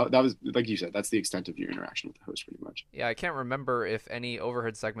 But yeah, that was like you said. That's the extent of your interaction with the host, pretty much. Yeah, I can't remember if any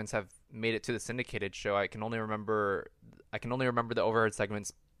overheard segments have made it to the syndicated show. I can only remember the overheard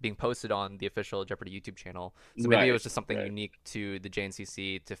segments being posted on the official Jeopardy YouTube channel. So maybe it Right. was just something Right. unique to the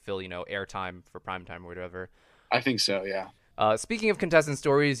JNCC to fill, airtime for primetime or whatever. I think so. Yeah. Speaking of contestant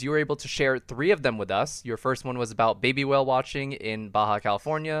stories, you were able to share three of them with us. Your first one was about baby whale watching in Baja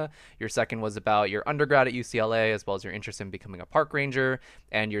California. Your second was about your undergrad at UCLA, as well as your interest in becoming a park ranger.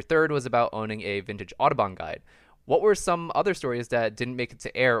 And your third was about owning a vintage Audubon guide. What were some other stories that didn't make it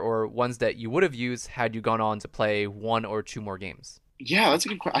to air, or ones that you would have used had you gone on to play one or two more games? Yeah, that's a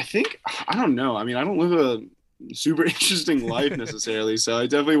good question. I don't know. I mean, I don't live super interesting life necessarily. So I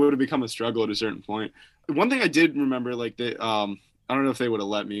definitely would have become a struggle at a certain point. One thing I did remember, like I don't know if they would have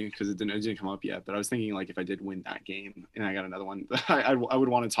let me because it didn't come up yet. But I was thinking like if I did win that game and I got another one, I would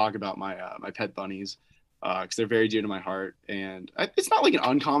want to talk about my pet bunnies because they're very dear to my heart. And it's not like an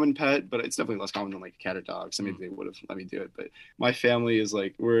uncommon pet, but it's definitely less common than like a cat or dog. So maybe they would have let me do it. But my family is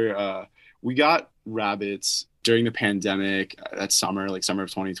like we got rabbits during the pandemic that summer, like summer of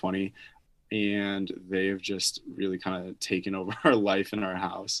 2020, and they have just really kind of taken over our life in our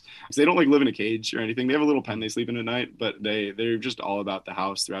house. So they don't like live in a cage or anything. They have a little pen they sleep in at night, but they're just all about the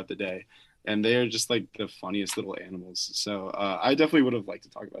house throughout the day, and they are just like the funniest little animals. So I definitely would have liked to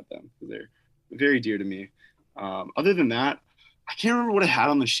talk about them because they're very dear to me. Other than that, I can't remember what I had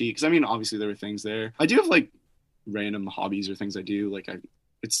on the sheet because I mean obviously there were things there. I do have like random hobbies or things I do. Like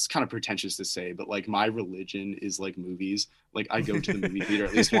it's kind of pretentious to say, but like my religion is like movies. Like I go to the movie theater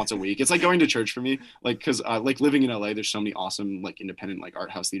at least once a week. It's like going to church for me. Like because like living in LA, there's so many awesome like independent like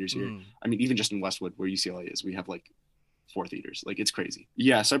art house theaters here. I mean, even just in Westwood where UCLA is, we have like 4 theaters. Like it's crazy.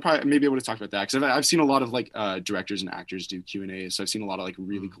 Yeah, so I probably maybe I would have talked about that because I've seen a lot of like directors and actors do Q&A. So I've seen a lot of like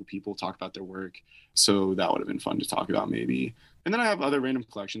really cool people talk about their work. So that would have been fun to talk about maybe. And then I have other random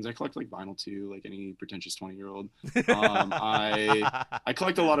collections. I collect like vinyl too, like any pretentious 20-year-old. I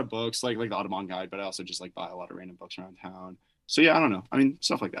collect a lot of books, like the Audubon Guide, but I also just like buy a lot of random books around town. So yeah, I don't know. I mean,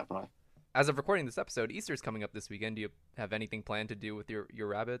 stuff like that probably. As of recording this episode, Easter's coming up this weekend. Do you have anything planned to do with your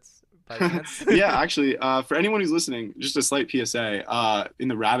rabbits by chance? Yeah, actually, for anyone who's listening, just a slight PSA. In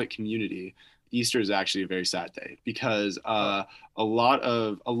the rabbit community, Easter is actually a very sad day because a lot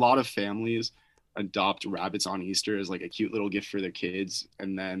of families adopt rabbits on Easter as like a cute little gift for their kids,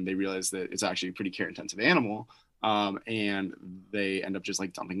 and then they realize that it's actually a pretty care-intensive animal, and they end up just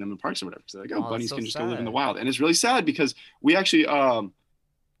like dumping them in parks or whatever. So like, oh, bunnies so can just sad. go live in the wild, and it's really sad because we actually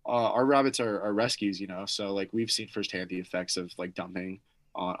our rabbits are rescues, you know, so like we've seen firsthand the effects of like dumping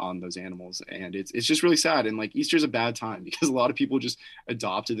on those animals, and it's just really sad. And like Easter's a bad time because a lot of people just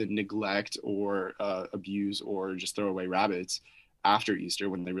adopt and then neglect or abuse or just throw away rabbits after Easter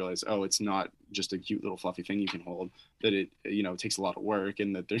when they realize, oh, it's not just a cute little fluffy thing you can hold, that it, you know, takes a lot of work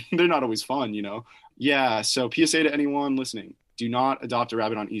and that they're not always fun, you know. Yeah, so PSA to anyone listening: do not adopt a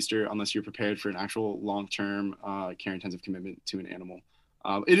rabbit on Easter unless you're prepared for an actual long-term care intensive commitment to an animal.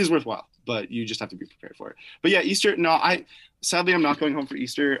 It is worthwhile, but you just have to be prepared for it. But yeah, Easter. No, sadly I'm not going home for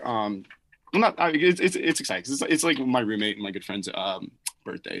Easter. I'm not. It's exciting. It's like my roommate and my good friend's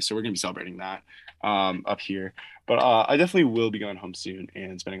birthday, so we're gonna be celebrating that up here. But I definitely will be going home soon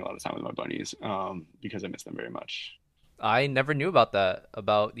and spending a lot of time with my bunnies because I miss them very much. I never knew about that,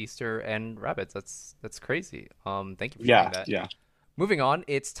 about Easter and rabbits. That's crazy. Thank you for sharing that. Yeah. Moving on,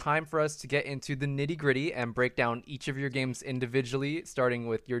 it's time for us to get into the nitty-gritty and break down each of your games individually, starting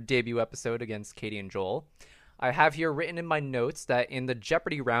with your debut episode against Katie and Joel. I have here written in my notes that in the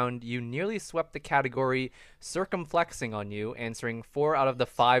Jeopardy round, you nearly swept the category circumflexing on you, answering 4 out of the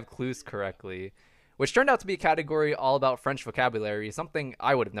 5 clues correctly, which turned out to be a category all about French vocabulary, something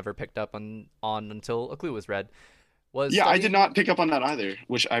I would have never picked up on until a clue was read. I did not pick up on that either,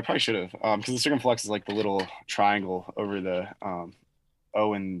 which I probably should have, because the circumflex is like the little triangle over the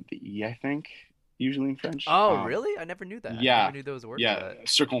O and the E, I think, usually in French. Oh, really? I never knew that. Yeah, I never knew there was a word for that.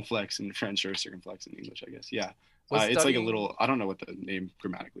 Circumflex in French or circumflex in English, I guess. Yeah, it's like a little. I don't know what the name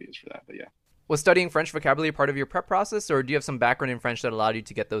grammatically is for that, but yeah. Was studying French vocabulary part of your prep process, or do you have some background in French that allowed you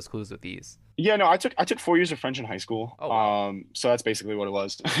to get those clues with ease? Yeah, no, I took 4 years of French in high school. Oh, wow. So that's basically what it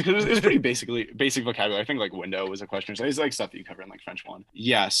was. It was pretty basic vocabulary. I think like window was a question. So it's like stuff that you cover in like French 1.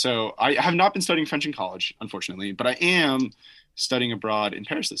 Yeah, so I have not been studying French in college, unfortunately, but I am studying abroad in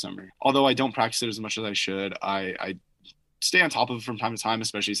Paris this summer. Although I don't practice it as much as I should, I stay on top of it from time to time,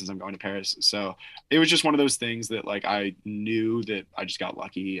 especially since I'm going to Paris. So it was just one of those things that like I knew that I just got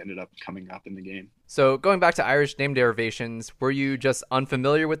lucky, ended up coming up in the game. So going back to Irish name derivations, were you just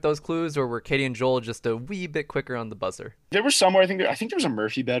unfamiliar with those clues, or were Katie and Joel just a wee bit quicker on the buzzer? There were somewhere, I think there was a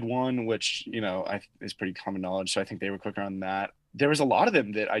Murphy bed one, which, you know, is pretty common knowledge. So I think they were quicker on that. There was a lot of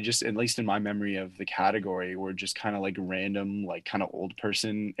them that I just, at least in my memory of the category, were just kind of like random, like kind of old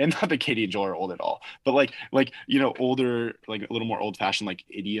person, and not that Katie and Joel are old at all, but like, you know, older, like a little more old fashioned, like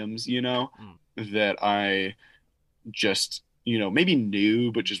idioms, you know, that I just, you know, maybe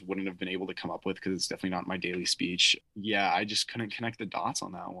knew, but just wouldn't have been able to come up with because it's definitely not my daily speech. Yeah, I just couldn't connect the dots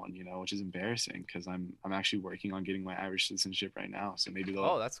on that one, you know, which is embarrassing because I'm actually working on getting my Irish citizenship right now. So maybe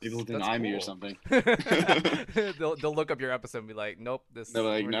they'll deny me or something. they'll look up your episode and be like, nope, They're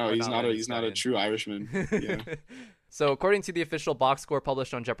like, no, he's not a true Irishman. Yeah. So, according to the official box score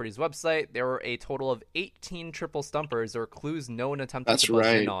published on Jeopardy's website, there were a total of 18 triple stumpers or clues no one attempted to That's buzz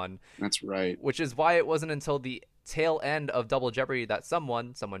in right. on, That's right. which is why it wasn't until the tail end of Double Jeopardy that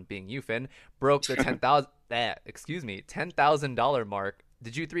someone being you, Finn, broke the $10,000 mark.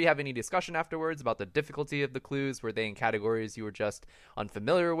 Did you three have any discussion afterwards about the difficulty of the clues? Were they in categories you were just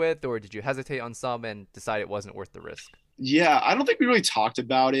unfamiliar with, or did you hesitate on some and decide it wasn't worth the risk? Yeah, I don't think we really talked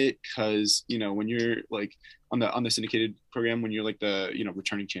about it because, when you're like on the syndicated program, when you're like the,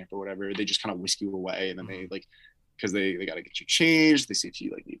 returning champ or whatever, they just kind of whisk you away, and then they like, because they got to get you changed. They see if you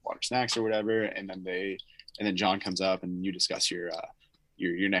like need water, snacks or whatever. And then John comes up and you discuss your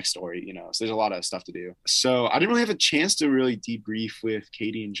next story, so there's a lot of stuff to do. So I didn't really have a chance to really debrief with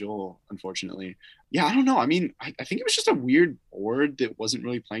Katie and Joel, unfortunately. Yeah, I don't know. I mean, I think it was just a weird board that wasn't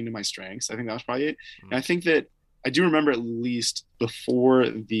really playing to my strengths. I think that was probably it. And I think that I do remember, at least before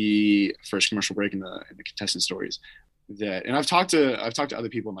the first commercial break in the contestant stories, that, and I've talked to other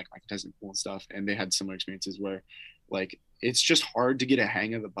people in like my contestant pool and stuff, and they had similar experiences where like it's just hard to get a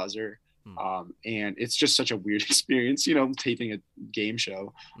hang of the buzzer. And it's just such a weird experience, taping a game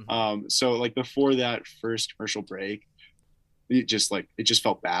show. So like before that first commercial break, it just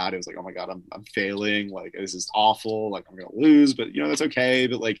felt bad. It was like, oh my God, I'm failing. Like, this is awful. Like, I'm going to lose, but that's okay.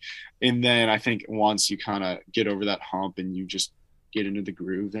 But like, and then I think once you kind of get over that hump and you just get into the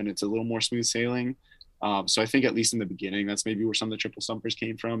groove, then it's a little more smooth sailing. So I think at least in the beginning, that's maybe where some of the triple stumpers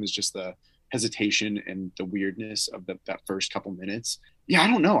came from, is just the hesitation and the weirdness of that first couple minutes. Yeah, I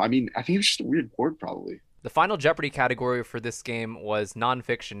don't know. I mean, I think it was just a weird board probably. The final Jeopardy category for this game was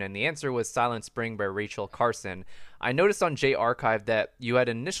nonfiction, and the answer was Silent Spring by Rachel Carson. I noticed on J Archive that you had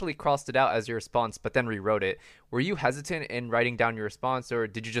initially crossed it out as your response, but then rewrote it. Were you hesitant in writing down your response, or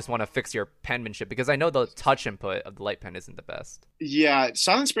did you just want to fix your penmanship? Because I know the touch input of the light pen isn't the best. Yeah,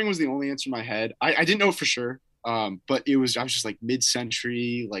 Silent Spring was the only answer in my head. I didn't know for sure. But I was just like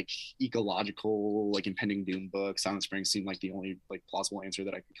mid-century, like ecological, like impending doom book. Silent Spring seemed like the only like plausible answer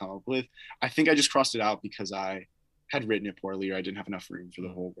that I could come up with. I think I just crossed it out because I had written it poorly, or I didn't have enough room for the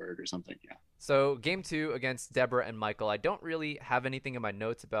whole word or something. Yeah. So game 2 against Deborah and Michael. I don't really have anything in my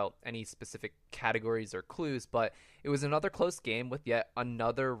notes about any specific categories or clues, but it was another close game with yet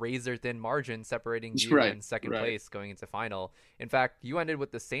another razor-thin margin separating you and second place going into final. In fact, you ended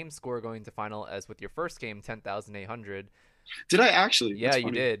with the same score going to final as with your first game, 10,800. Did I actually? Yeah,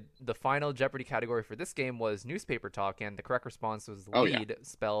 you did. The final Jeopardy category for this game was newspaper talk, and the correct response was lead,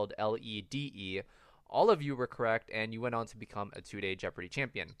 spelled L-E-D-E. All of you were correct, and you went on to become a 2-day Jeopardy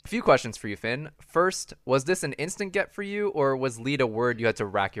champion. A few questions for you, Finn. First, was this an instant get for you, or was lead a word you had to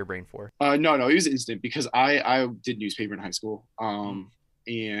rack your brain for? No, it was instant because I did newspaper in high school. And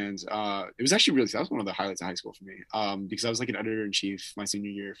it was actually that was one of the highlights of high school for me, because I was like an editor-in-chief my senior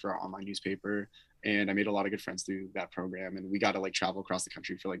year for our online newspaper, and I made a lot of good friends through that program, and we got to like travel across the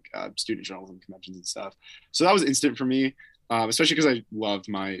country for like student journalism conventions and stuff. So that was instant for me. Especially because I loved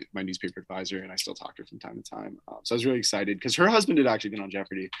my newspaper advisor, and I still talk to her from time to time. So I was really excited because her husband had actually been on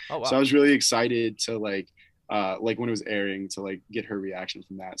Jeopardy. Oh, wow. So I was really excited to like when it was airing to like get her reaction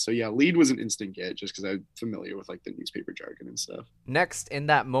from that. So yeah, lead was an instant get just because I'm familiar with like the newspaper jargon and stuff. Next, in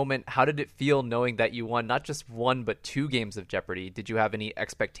that moment, how did it feel knowing that you won not just one but 2 games of Jeopardy? Did you have any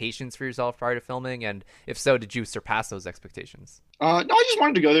expectations for yourself prior to filming? And if so, did you surpass those expectations? No, I just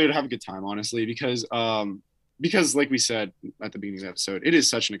wanted to go there to have a good time, honestly, because like we said at the beginning of the episode, it is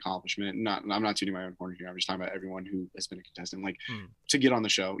such an accomplishment. I'm not tooting my own horn here. I'm just talking about everyone who has been a contestant, like to get on the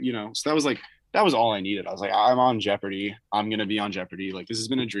show, So that was all I needed. I was like, I'm on Jeopardy. I'm going to be on Jeopardy. Like, this has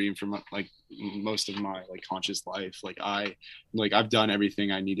been a dream for like most of my like conscious life. I've done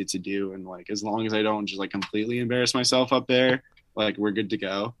everything I needed to do. And like, as long as I don't just like completely embarrass myself up there, like we're good to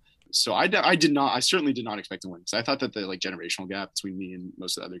go. So I certainly did not expect to win. So I thought that the like generational gap between me and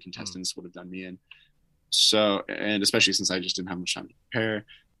most of the other contestants would have done me in. So, and especially since I just didn't have much time to prepare.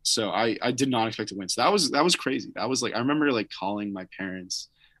 So I did not expect to win. So that was crazy. That was like, I remember like calling my parents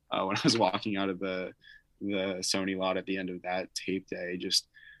when I was walking out of the Sony lot at the end of that tape day, just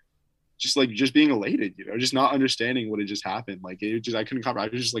being elated, just not understanding what had just happened. Like I couldn't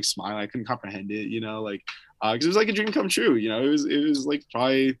comprehend. I was just like smiling. I couldn't comprehend it, because it was like a dream come true. It was like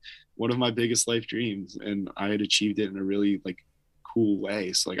probably one of my biggest life dreams, and I had achieved it in a really like cool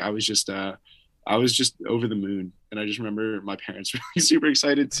way. So like I was just over the moon, and I just remember my parents were really super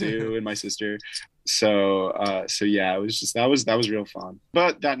excited too, and my sister. So yeah, it was just that was real fun.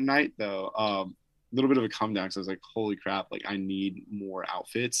 But that night though, a little bit of a come down because I was like, holy crap, like I need more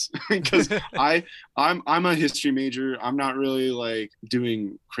outfits because I'm a history major. I'm not really like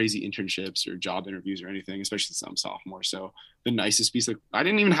doing crazy internships or job interviews or anything, especially since I'm a sophomore. So the nicest piece of, I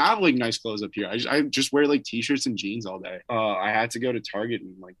didn't even have like nice clothes up here. I just wear like t-shirts and jeans all day. I had to go to Target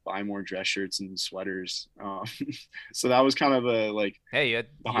and like buy more dress shirts and sweaters. So that was kind of a like Hey, you had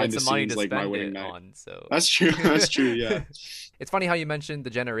behind the some money scenes to like my spend wedding it night. on, so. That's true. That's true. Yeah. It's funny how you mentioned the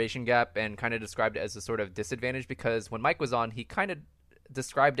generation gap and kind of described it as a sort of disadvantage, because when Mike was on, he kind of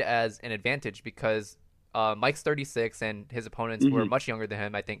described it as an advantage because Mike's 36 and his opponents were Hmm. much younger than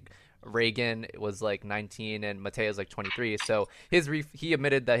him. I think Reagan was like 19 and Mateo's like 23. So he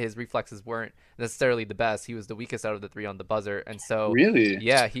admitted that his reflexes weren't necessarily the best. He was the weakest out of the three on the buzzer, and so Really?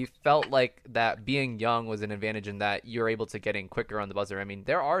 yeah, he felt like that being young was an advantage in that you're able to get in quicker on the buzzer. I mean,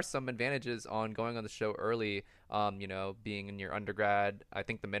 there are some advantages on going on the show early. Being in your undergrad, I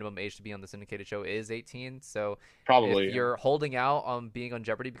think the minimum age to be on the syndicated show is 18. So if Probably. Yeah. you're holding out on being on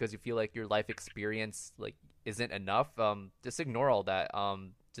Jeopardy because you feel like your life experience like isn't enough, just ignore all that.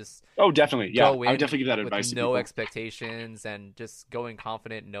 Just Oh, definitely. Yeah. go I would in definitely give that with advice to no people. expectations and just going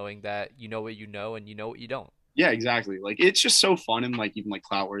confident, knowing that you know what you know and you know what you don't. Yeah, exactly. Like it's just so fun and like even like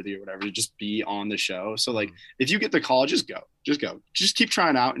clout worthy or whatever to just be on the show. So like Mhm. if you get the call, just go, just go, just keep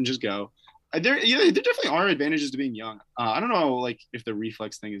trying out and just go. There definitely are advantages to being young. I don't know like if the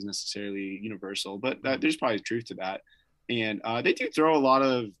reflex thing is necessarily universal, but Mhm. there's probably truth to that. And they do throw a lot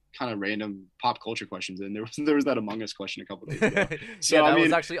of kind of random pop culture questions in. There was that Among Us question a couple days ago. Yeah, So I that was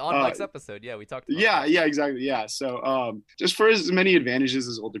mean, actually on uh, Mike's episode. Yeah, we talked about yeah, that. yeah, exactly. Yeah. So just for as many advantages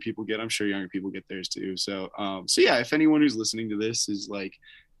as older people get, I'm sure younger people get theirs too. So yeah, if anyone who's listening to this is like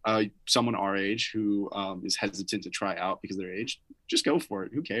someone our age who is hesitant to try out because of their age, just go for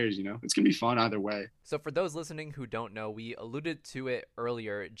it. Who cares? It's gonna be fun either way. So, for those listening who don't know, we alluded to it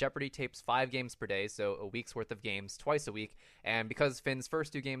earlier. Jeopardy tapes 5 games per day, so a week's worth of games twice a week. And because Finn's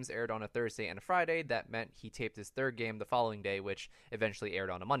first 2 games aired on a Thursday and a Friday, that meant he taped his third game the following day, which eventually aired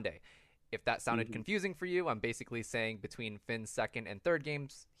on a Monday. If that sounded Hmm. confusing for you, I'm basically saying between Finn's second and third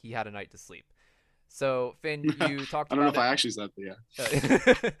games, he had a night to sleep. So, Finn, you talked I don't know about if it. I actually slept, but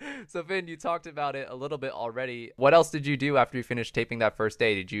yeah. So, Finn, you talked about it a little bit already. What else did you do after you finished taping that first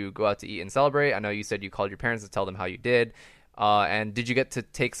day? Did you go out to eat and celebrate? I know you said you called your parents to tell them how you did. And did you get to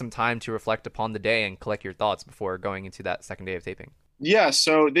take some time to reflect upon the day and collect your thoughts before going into that second day of taping? Yeah,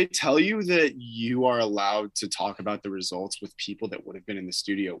 so they tell you that you are allowed to talk about the results with people that would have been in the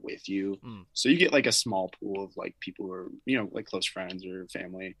studio with you. Mm, So you get like a small pool of like people who are, like close friends or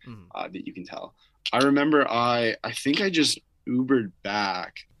family mm, that you can tell. I remember I think I just Ubered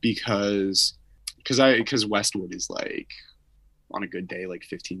back because Westwood is like on a good day like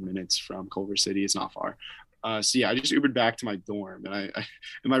 15 minutes from Culver City. It's not far. So yeah, I just Ubered back to my dorm, and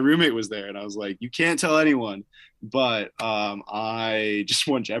my roommate was there, and I was like, "You can't tell anyone," but I just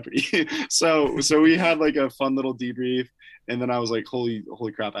won Jeopardy. So we had like a fun little debrief, and then I was like, "Holy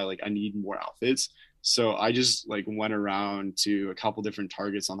crap! I need more outfits." So I just like went around to a couple different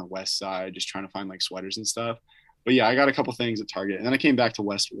Targets on the west side, just trying to find like sweaters and stuff. But yeah, I got a couple things at Target, and then I came back to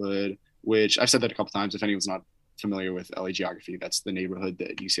Westwood, which I've said that a couple times. If anyone's not familiar with LA geography, that's the neighborhood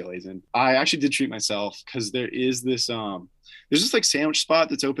that UCLA is in. I actually did treat myself because there's this like sandwich spot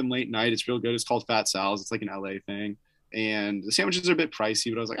that's open late night. It's real good. It's called Fat Sal's. It's like an LA thing. And the sandwiches are a bit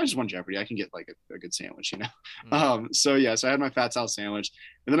pricey, but I was like, I just want Jeopardy. I can get like a good sandwich. mm. So yeah, so I had my Fat Sal sandwich,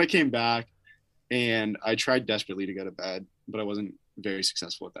 and then I came back and I tried desperately to go to bed, but I wasn't very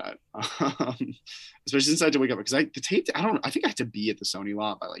successful with that. Especially since I had to wake up because the tape. I don't. I think I had to be at the Sony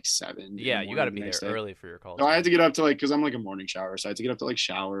lot by like 7 in the Yeah, you got to morning the be there next day. early for your call So I had too. to get up to like because I'm like a morning shower, so I had to get up to like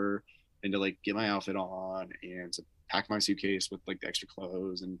shower and to like get my outfit on and to pack my suitcase with like the extra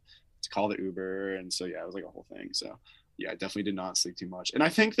clothes and to call the Uber. And so yeah, it was like a whole thing. So yeah, I definitely did not sleep too much. And I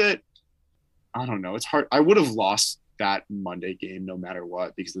think that I don't know. It's hard. I would have lost that Monday game no matter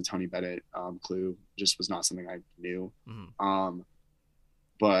what because the Tony Bennett clue just was not something I knew. Mm.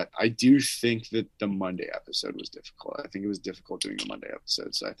 But I do think that the Monday episode was difficult. I think it was difficult doing the Monday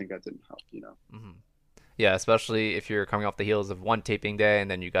episode, so I think that didn't help. Hmm. Yeah, especially if you're coming off the heels of one taping day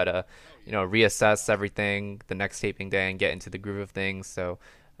and then you gotta, reassess everything the next taping day and get into the groove of things. So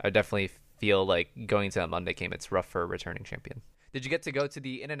I definitely feel like going to that Monday game, it's rough for a returning champion. Did you get to go to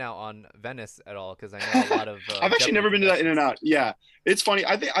the In and Out on Venice at all? Because I know a lot of I've actually Jeopardy never been to that In and contestants. Out. Yeah, it's funny.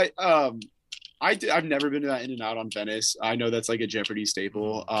 I think I've never been to that In and Out on Venice. I know that's like a Jeopardy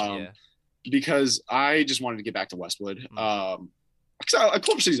staple. Yeah. Because I just wanted to get back to Westwood. Mm. Because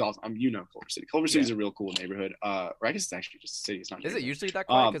Culver City's awesome. Culver City. Culver Yeah. City's a real cool neighborhood. Or I guess it's actually just a city. It's not a Is it neighborhood. usually that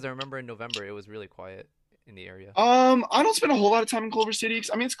quiet? Um, Because I remember in November it was really quiet in the area. I don't spend a whole lot of time in Culver City.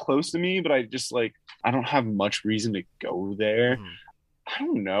 I mean, it's close to me, but I just like I don't have much reason to go there. Hmm. I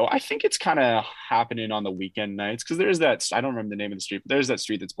don't know. I think it's kind of happening on the weekend nights because there's that. I don't remember the name of the street, but there's that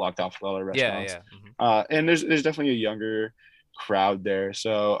street that's blocked off with all the Yeah, restaurants. yeah. Hmm. And there's definitely a younger crowd there.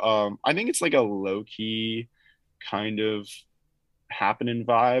 So I think it's like a low key kind of happening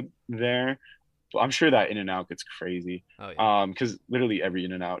vibe there. But I'm sure that In and Out gets crazy. Oh yeah. Because literally every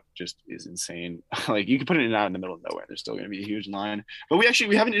In and Out just is insane. Like you could put an In and Out in the middle of nowhere, there's still gonna be a huge line. But we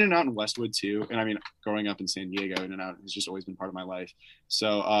have an In and Out in Westwood too. And I mean, growing up in San Diego, In and Out has just always been part of my life.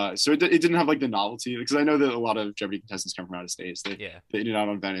 So it didn't have like the novelty because I know that a lot of Jeopardy contestants come from out of states. Yeah. The In and Out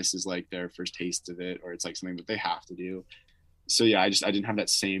on Venice is like their first taste of it, or it's like something that they have to do. So yeah, I didn't have that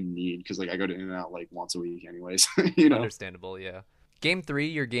same need because like I go to In and Out like once a week anyways, you know. Understandable, yeah. Game three,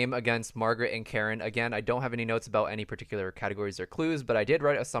 your game against Margaret and Karen. Again, I don't have any notes about any particular categories or clues, but I did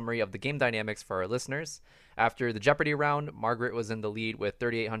write a summary of the game dynamics for our listeners. After the Jeopardy round, Margaret was in the lead with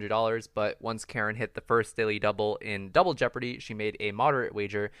 $3,800, but once Karen hit the first daily double in Double Jeopardy, she made a moderate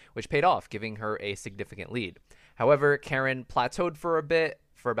wager, which paid off, giving her a significant lead. However, Karen plateaued for a bit,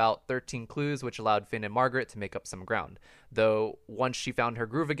 for about 13 clues, which allowed Finn and Margaret to make up some ground. Though once she found her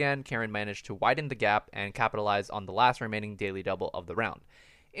groove again, Karen managed to widen the gap and capitalize on the last remaining daily double of the round.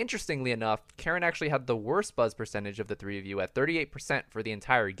 Interestingly enough, Karen actually had the worst buzz percentage of the three of you at 38% for the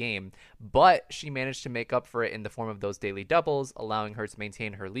entire game, but she managed to make up for it in the form of those daily doubles, allowing her to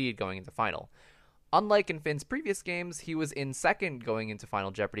maintain her lead going into final. Unlike in Finn's previous games, he was in second going into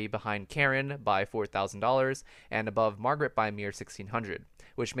Final Jeopardy behind Karen by $4,000 and above Margaret by a mere $1,600,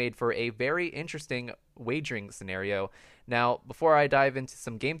 which made for a very interesting wagering scenario. Now, before I dive into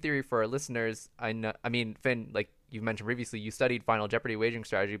some game theory for our listeners, I mean, Finn, like you mentioned previously, you studied Final Jeopardy wagering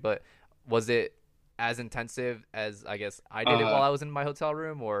strategy, but was it as intensive as I guess I did it while I was in my hotel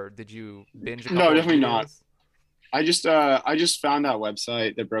room, or did you binge a No, couple of definitely not. videos? I just found that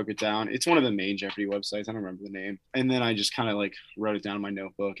website that broke it down. It's one of the main Jeopardy websites. I don't remember the name. And then I just kind of like wrote it down in my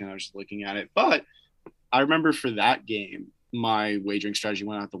notebook and I was just looking at it. But I remember for that game, my wagering strategy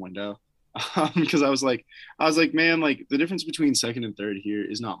went out the window. Because I was like, man, like the difference between second and third here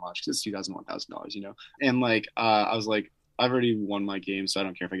is not much because it's $1,000, you know. And like, I was like, I've already won my game, so I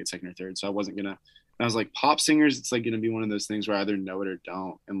don't care if I get second or third. So I wasn't gonna. And I was like, pop singers, it's like gonna be one of those things where I either know it or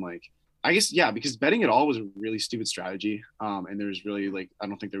don't. And like, I guess yeah, because betting at all was a really stupid strategy. And there's really like, I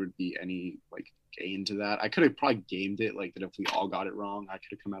don't think there would be any like gain to that. I could have probably gamed it like that if we all got it wrong, I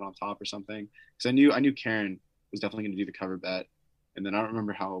could have come out on top or something. Because I knew Karen was definitely going to do the cover bet. And then I don't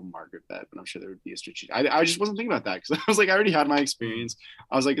remember how Margaret bet, but I'm sure there would be a strategic. I just wasn't thinking about that because I was like, I already had my experience.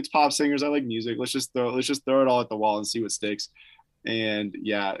 I was like, it's pop singers. I like music. Let's just throw it all at the wall and see what sticks. And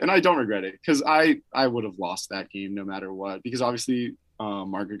yeah, and I don't regret it because I would have lost that game no matter what because obviously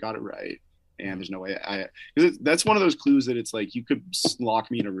Margaret got it right. And there's no way because that's one of those clues that it's like you could lock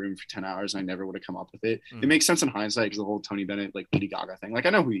me in a room for 10 hours and I never would have come up with it. It makes sense in hindsight because the whole Tony Bennett like Lady Gaga thing, like I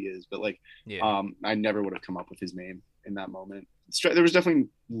know who he is, but like I never would have come up with his name in that moment. There was definitely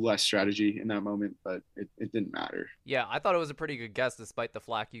less strategy in that moment, but it didn't matter. Yeah, I thought it was a pretty good guess despite the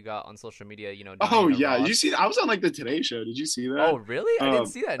flack you got on social media, Oh Diana yeah, did you Ross. see? I was on like the Today Show. Did you see Oh, that? really? I didn't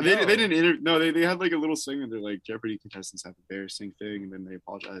see that. They No. didn't no they had like a little segment. They're like Jeopardy contestants have embarrassing thing, and then they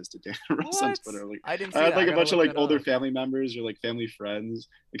apologized to Dana Ross on What? Twitter. Like I didn't I see had that. I like a gotta bunch of look like that older up. family members or like family friends,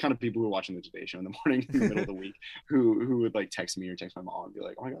 the kind of people who were watching the Today Show in the morning, in the middle of the week, who would like text me or text my mom and be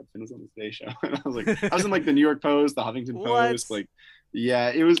like, "Oh my God, Finn was on the Today Show," and I was like, I was in like the New York Post, the Huffington What? Post, like. Yeah,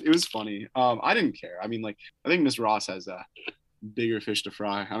 it was funny. I didn't care. I mean, like, I think Miss Ross has bigger fish to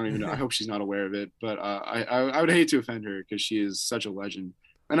fry. I don't even know. I hope she's not aware of it, but I would hate to offend her because she is such a legend.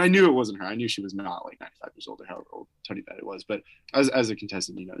 And I knew it wasn't her. I knew she was not like 95 years old or however old Tony Bennett was. But as a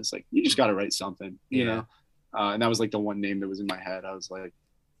contestant, it's like you just got to write something, you know. And that was like the one name that was in my head. I was like,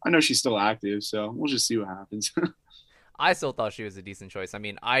 I know she's still active, so we'll just see what happens. I still thought she was a decent choice. I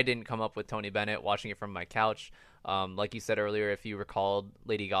mean, I didn't come up with Tony Bennett watching it from my couch. Like you said earlier, if you recalled,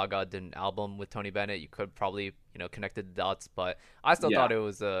 Lady Gaga did an album with Tony Bennett. You could probably, connected the dots, but I still thought it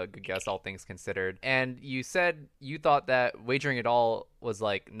was a good guess, all things considered. And you said you thought that wagering it all was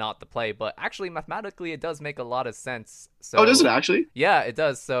like not the play, but actually mathematically it does make a lot of sense. So, Oh, does it actually? yeah, it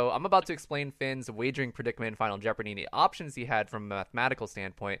does. So I'm about to explain Finn's wagering predicament in Final Jeopardy and the options he had from a mathematical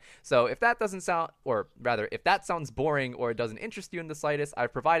standpoint. So if that doesn't sound, or rather, if that sounds boring or it doesn't interest you in the slightest,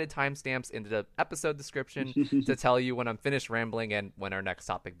 I've provided timestamps in the episode description to tell you when I'm finished rambling and when our next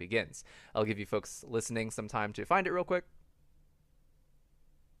topic begins. I'll give you folks listening some time to find it real quick.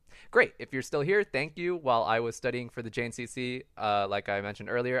 Great. If you're still here, thank you. While I was studying for the JNCC, like I mentioned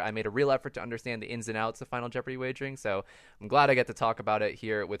earlier, I made a real effort to understand the ins and outs of Final Jeopardy wagering, so I'm glad I get to talk about it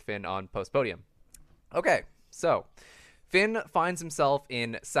here with Finn on Post Podium. Okay, so Finn finds himself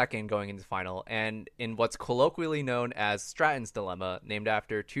in second going into the final, and in what's colloquially known as Stratton's Dilemma, named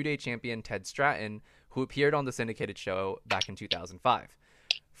after two-day champion Ted Stratton, who appeared on the syndicated show back in 2005.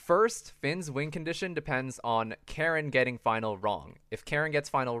 First, Finn's win condition depends on Karen getting final wrong. If Karen gets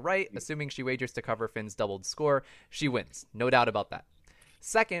final right, assuming she wagers to cover Finn's doubled score, she wins. No doubt about that.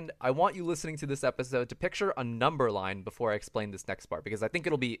 Second, I want you listening to this episode to picture a number line before I explain this next part, because I think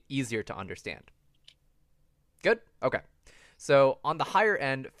it'll be easier to understand. Good? Okay. So, on the higher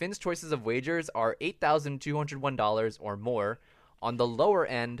end, Finn's choices of wagers are $8,201 or more. On the lower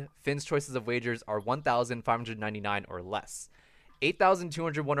end, Finn's choices of wagers are $1,599 or less.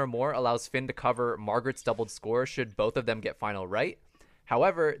 8,201 or more allows Finn to cover Margaret's doubled score should both of them get final right.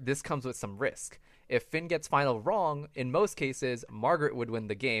 However, this comes with some risk. If Finn gets final wrong, in most cases, Margaret would win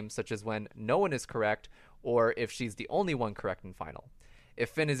the game, such as when no one is correct, or if she's the only one correct in final. If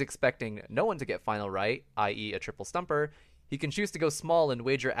Finn is expecting no one to get final right, i.e. a triple stumper, he can choose to go small and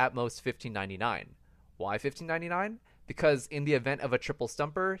wager at most $15.99. Why $15.99? Because in the event of a triple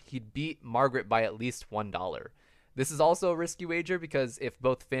stumper, he'd beat Margaret by at least $1. This is also a risky wager because if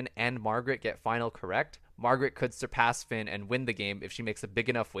both Finn and Margaret get final correct, Margaret could surpass Finn and win the game if she makes a big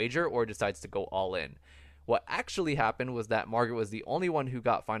enough wager or decides to go all in. What actually happened was that Margaret was the only one who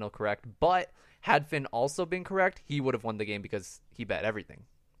got final correct, but had Finn also been correct, he would have won the game because he bet everything.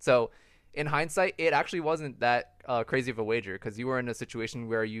 So, in hindsight, it actually wasn't that crazy of a wager because you were in a situation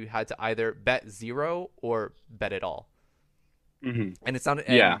where you had to either bet zero or bet it all. Mm-hmm. And it sounded,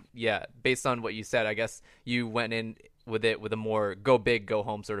 based on what you said, I guess you went in with it with a more go big, go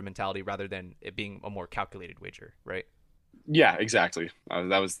home sort of mentality rather than it being a more calculated wager, right? Yeah, exactly.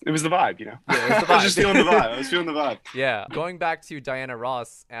 It was the vibe, you know. Yeah, it was the vibe. I was just feeling the vibe. I was feeling the vibe. Yeah. Going back to Diana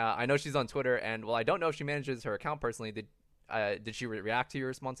Ross, I know she's on Twitter, and I don't know if she manages her account personally. Did she react to your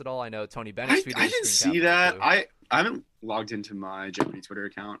response at all? I know Tony Bennett tweeted. I didn't see that. I haven't logged into my Jeopardy Twitter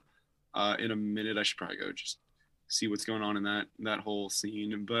account in a minute. I should probably go just see what's going on in that whole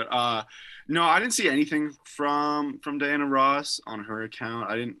scene. But no, I didn't see anything from Diana Ross on her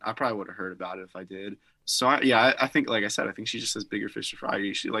account. I probably would have heard about it if I did. So I think, like I said, I think she just has bigger fish to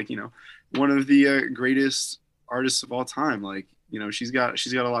fry. She, like, you know, one of the greatest artists of all time. Like, you know, she's got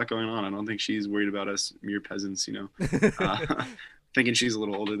a lot going on. I don't think she's worried about us mere peasants, you know, thinking she's a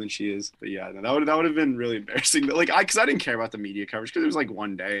little older than she is. But yeah, no, that would have been really embarrassing. But because I didn't care about the media coverage because it was like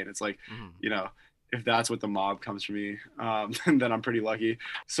one day, and it's like, you know, if that's what the mob comes for me, then I'm pretty lucky.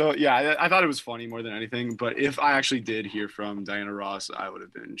 So yeah, I thought it was funny more than anything. But if I actually did hear from Diana Ross, I would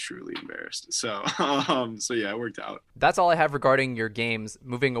have been truly embarrassed. So so yeah, it worked out. That's all I have regarding your games.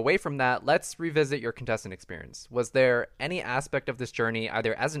 Moving away from that, let's revisit your contestant experience. Was there any aspect of this journey,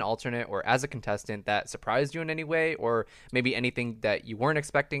 either as an alternate or as a contestant, that surprised you in any way, or maybe anything that you weren't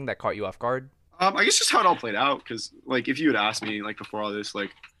expecting that caught you off guard? I guess just how it all played out. Because like if you had asked me like before all this,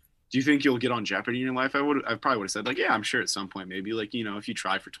 like, do you think you'll get on Jeopardy in your life? I probably would have said like, yeah, I'm sure at some point, maybe, like, you know, if you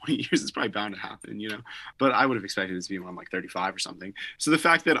try for 20 years, it's probably bound to happen, you know, but I would have expected it to be when I'm like 35 or something. So the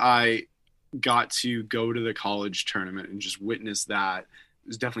fact that I got to go to the college tournament and just witness that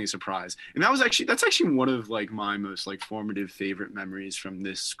was definitely a surprise. And that's actually one of like my most like formative favorite memories from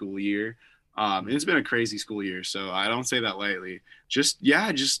this school year. And it's been a crazy school year, so I don't say that lightly. Just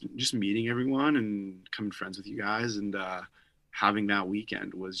meeting everyone and becoming friends with you guys, and having that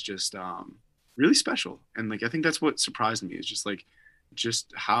weekend was just really special. And like I think that's what surprised me, is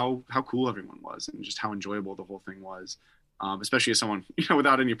just how cool everyone was and just how enjoyable the whole thing was, especially as someone, you know,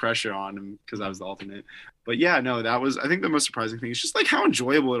 without any pressure on him because I was the alternate. But yeah, no, that was, I think, the most surprising thing is just like how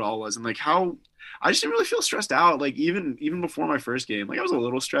enjoyable it all was, and like how I just didn't really feel stressed out. Like even before my first game, like I was a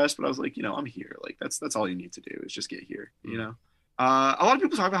little stressed, but I was like, you know, I'm here. Like that's all you need to do is just get here, you know. A lot of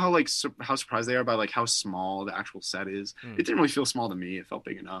people talk about how surprised they are by like how small the actual set is. It didn't really feel small to me. It felt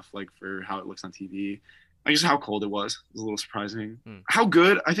big enough, like for how it looks on TV. I guess how cold it was a little surprising. How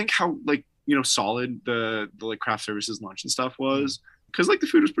good, I think, how like, you know, solid the like craft services lunch and stuff was, because like the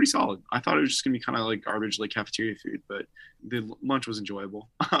food was pretty solid. I thought it was just gonna be kind of like garbage, like cafeteria food, but the lunch was enjoyable.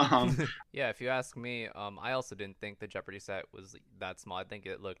 Yeah, if you ask me, I also didn't think the Jeopardy set was that small. I think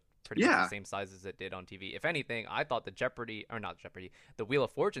it looked pretty much the same size as it did on TV. If anything, I thought the Wheel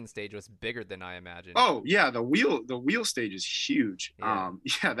of Fortune stage was bigger than I imagined. Oh yeah, the wheel stage is huge. Yeah.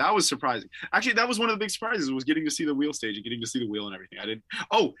 That was surprising. Actually, that was one of the big surprises, was getting to see the wheel stage and getting to see the wheel and everything.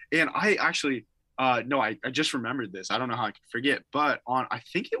 I just remembered this. I don't know how I could forget, but I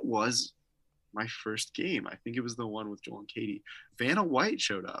think it was my first game. I think it was the one with Joel and Katie. Vanna White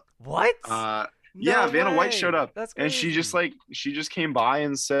showed up. What? Yeah, No Vanna White showed way. up, That's and crazy. she just came by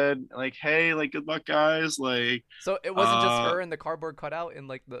and said like, "Hey, like good luck, guys." Like, So it wasn't just uh, her and the cardboard cutout in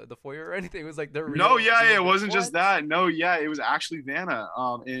like the foyer or anything. It was like the no, yeah, real it wasn't just what? that. No, yeah, it was actually Vanna.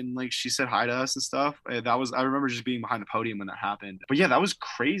 And like she said hi to us and stuff. That was I remember just being behind the podium when that happened. But yeah, that was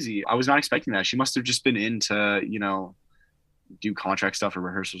crazy. I was not expecting that. She must have just been in to, do contract stuff or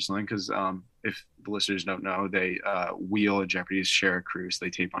rehearsal or something. Because if the listeners don't know, they Wheel and Jeopardy share a crew, so they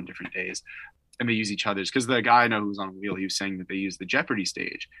tape on different days and they use each other's. Because the guy I know who's on Wheel, he was saying that they use the Jeopardy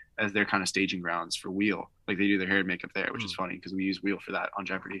stage as their kind of staging grounds for Wheel. Like they do their hair and makeup there, which is funny because we use Wheel for that on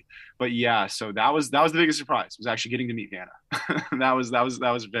Jeopardy. But yeah, so that was the biggest surprise, was actually getting to meet Vanna. That was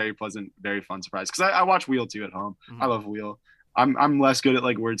a very pleasant, very fun surprise. Because I watch Wheel too at home. I Mm-hmm. love Wheel. I'm less good at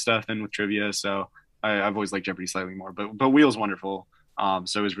like word stuff than with trivia, so I've always liked Jeopardy slightly more. But Wheel's wonderful.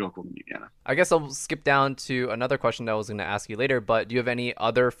 So it was real cool to meet Vanna. I guess I'll skip down to another question that I was going to ask you later, but do you have any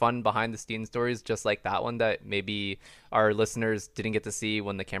other fun behind the scenes stories just like that one that maybe our listeners didn't get to see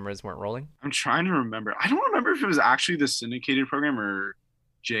when the cameras weren't rolling? I'm trying to remember. I don't remember if it was actually the syndicated program or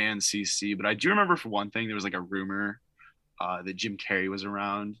JNCC, but I do remember for one thing there was like a rumor that Jim Carrey was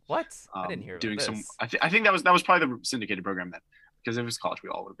around What? I didn't hear about doing some. this. I think that was probably the syndicated program then, because if it was college, we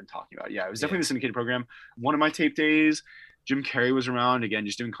all would have been talking about it. Yeah, it was Yeah. definitely the syndicated program. One of my tape days, Jim Carrey was around again,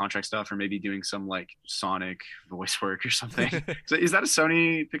 just doing contract stuff or maybe doing some like Sonic voice work or something. So is that a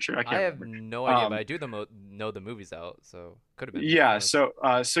Sony picture? I I can't have remember. no idea, but Um, I do know the movies out, so could have been. Who yeah, knows?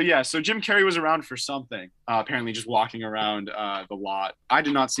 so Jim Carrey was around for something. Apparently, just walking around the lot. I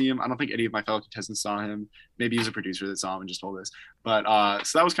did not see him. I don't think any of my fellow contestants saw him. Maybe he was a producer that saw him and just told us. But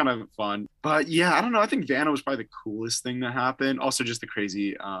so that was kind of fun. But yeah, I don't know. I think Vanna was probably the coolest thing that happened. Also, just the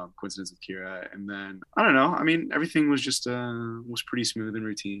crazy coincidence with Kira. And then I don't know. I mean, everything was just was pretty smooth and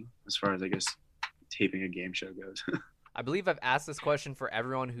routine as far as I guess taping a game show goes. I believe I've asked this question for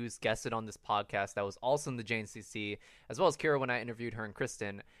everyone who's guested on this podcast that was also in the JNCC, as well as Kira when I interviewed her and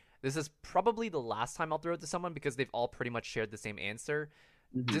Kristen. This is probably the last time I'll throw it to someone because they've all pretty much shared the same answer.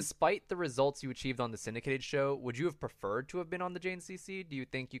 Mhm. Despite the results you achieved on the syndicated show, would you have preferred to have been on the JNCC? Do you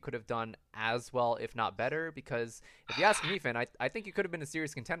think you could have done as well, if not better? Because if you ask me, Finn, I think you could have been a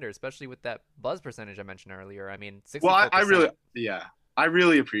serious contender, especially with that buzz percentage I mentioned earlier. I mean, Well, I really, 64%. yeah, I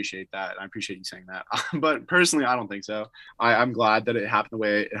really appreciate that. I appreciate you saying that. But personally, I don't think so. I'm glad that it happened the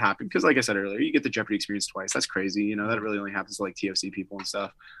way it happened because, like I said earlier, you get the Jeopardy experience twice. That's crazy. That Mhm. really only happens to like TFC people and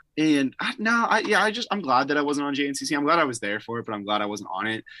stuff. And no, I'm glad that I wasn't on JNCC. I'm glad I was there for it, but I'm glad I wasn't on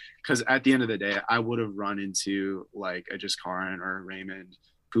it because at the end of the day, I would have run into like a Just Karin or a Raymond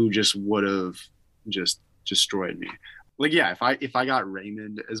who just would have just destroyed me. Like yeah, if I got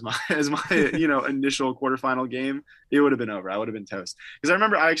Raymond as my initial quarterfinal game, it would have been over. I would have been toast. Because I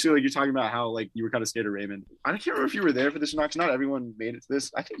remember I actually like you're talking about how like you were kind of scared of Raymond. I can't remember if you were there for this or not. 'Cause not everyone made it to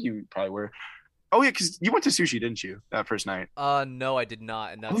this. I think you probably were. Oh yeah, because you went to sushi, didn't you, that first night? No, I did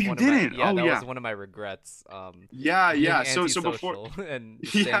not, and Oh, that's you one of my didn't. yeah, Oh that was yeah, one of my regrets. yeah, Being yeah. So before, antisocial and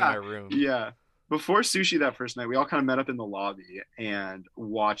just staying in my yeah, room. yeah. Before sushi that first night, we all kind of met up in the lobby and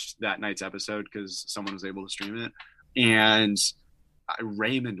watched that night's episode because someone was able to stream it. And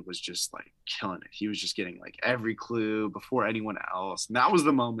Raymond was just like killing it. He was just getting like every clue before anyone else. And that was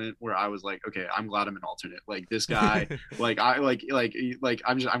the moment where I was like, okay, I'm glad I'm an alternate. Like this guy, like I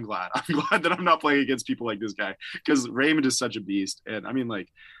I'm glad. I'm glad that I'm not playing against people like this guy because Raymond is such a beast. And I mean like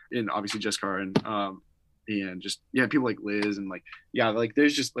in obviously Jessica and just yeah, people like Liz and like yeah, like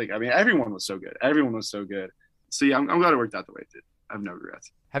there's just like I mean everyone was so good. Everyone was so good. So yeah, I'm glad it worked out the way it did. I have no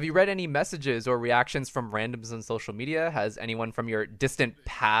regrets. Have you read any messages or reactions from randoms on social media? Has anyone from your distant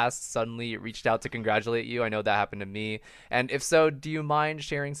past suddenly reached out to congratulate you? I know that happened to me. And if so, do you mind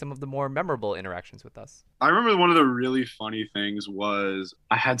sharing some of the more memorable interactions with us? I remember one of the really funny things was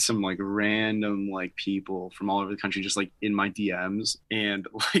I had some like random like people from all over the country just like in my DMs and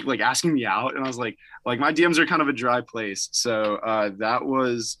like asking me out and I was like my DMs are kind of a dry place. So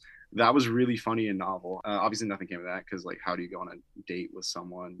that was really funny and novel. Obviously nothing came of that because like how do you go on a date with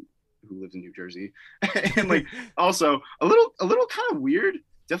someone who lives in New Jersey? And like also a little kind of weird,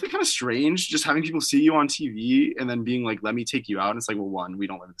 definitely kind of strange just having people see you on TV and then being like, let me take you out. And it's like, well, one, we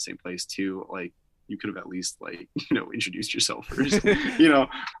don't live in the same place. Two, like you could have at least like introduced yourself first.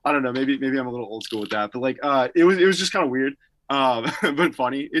 I don't know, maybe I'm a little old school with that, but like it was just kind of weird, but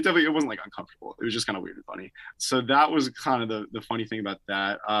funny. It wasn't like uncomfortable, it was just kind of weird and funny. So that was kind of the funny thing about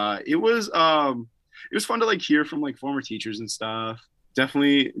that. It was fun to like hear from like former teachers and stuff.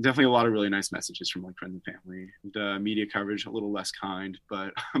 Definitely a lot of really nice messages from like friends and family. The media coverage a little less kind,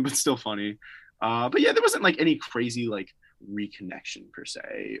 but but still funny. But yeah, there wasn't like any crazy like reconnection per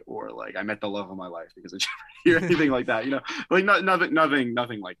se, or like I met the love of my life because of Jeopardy or anything like that. Like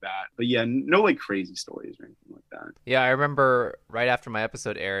nothing like that. But yeah, no like crazy stories or anything like that. Yeah, I remember right after my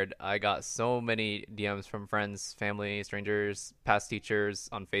episode aired, I got so many DMs from friends, family, strangers, past teachers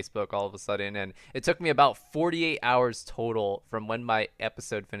on Facebook all of a sudden. And it took me about 48 hours total from when my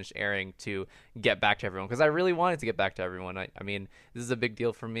episode finished airing to get back to everyone, because I really wanted to get back to everyone. I mean, this is a big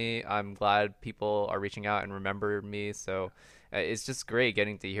deal for me. I'm glad people are reaching out and remember me. So it's just great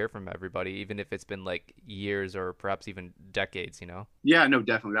getting to hear from everybody, even if it's been like years or perhaps even decades. Yeah, no,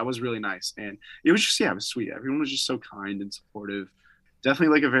 definitely. That was really nice. And it was just, yeah, it was sweet. Everyone was just so kind and supportive.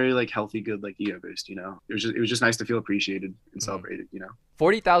 Definitely like a very like healthy, good like ego boost, It was just nice to feel appreciated and celebrated.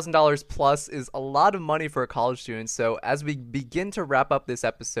 $40,000 plus is a lot of money for a college student. So as we begin to wrap up this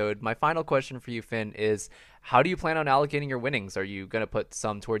episode, my final question for you, Finn, is how do you plan on allocating your winnings? Are you going to put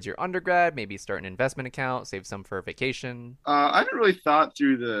some towards your undergrad, maybe start an investment account, save some for vacation? I haven't really thought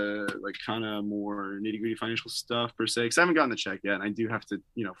through the like kind of more nitty gritty financial stuff per se, because I haven't gotten the check yet, and I do have to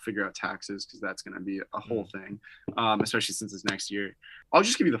figure out taxes because that's going to be a whole thing, especially since it's next year. I'll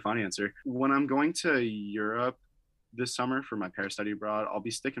just give you the fun answer. When I'm going to Europe this summer for my para-study abroad, I'll be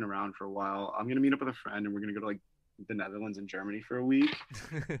sticking around for a while. I'm going to meet up with a friend, and we're going to go to like the Netherlands and Germany for a week.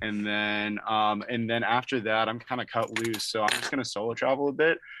 and then after that, I'm kind of cut loose. So I'm just going to solo travel a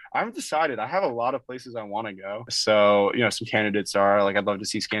bit. I haven't decided. I have a lot of places I want to go. So, some candidates are like, I'd love to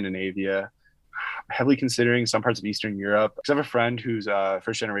see Scandinavia. Heavily considering some parts of Eastern Europe, because I have a friend who's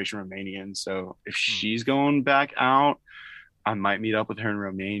first generation Romanian. So if she's going back out, I might meet up with her in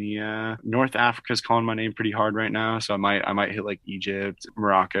Romania. North Africa's calling my name pretty hard right now, so I might hit like Egypt,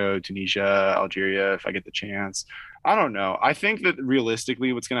 Morocco, Tunisia, Algeria if I get the chance. I don't know. I think that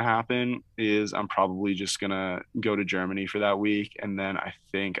realistically what's going to happen is I'm probably just going to go to Germany for that week, and then I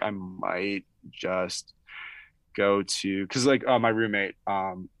think I might just go to, because like my roommate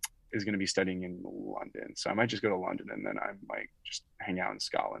is going to be studying in London, so I might just go to London, and then I might just hang out in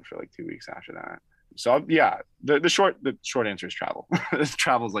Scotland for like 2 weeks after that. So yeah, the short answer is travel.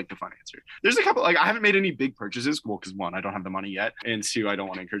 Travel is like the fun answer. There's a couple, like I haven't made any big purchases. Well, because one, I don't have the money yet, and two, I don't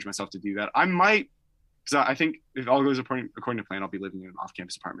want to encourage myself to do that. I might, because I think if all goes according to plan, I'll be living in an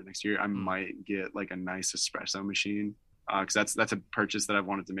off-campus apartment next year. I might get like a nice espresso machine, because that's a purchase that I've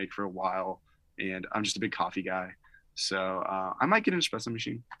wanted to make for a while, and I'm just a big coffee guy. So I might get an espresso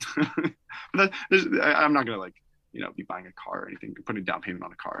machine. But I'm not gonna like be buying a car or anything, putting a down payment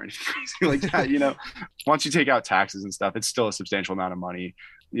on a car or anything crazy like that. Once you take out taxes and stuff, it's still a substantial amount of money.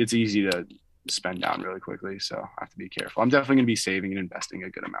 It's easy to spend down really quickly. So I have to be careful. I'm definitely going to be saving and investing a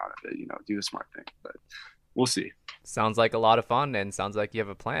good amount of it, do the smart thing, but we'll see. Sounds like a lot of fun, and sounds like you have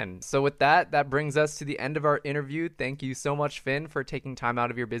a plan. So with that brings us to the end of our interview. Thank you so much, Finn, for taking time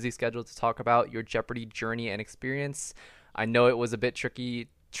out of your busy schedule to talk about your Jeopardy journey and experience. I know it was a bit tricky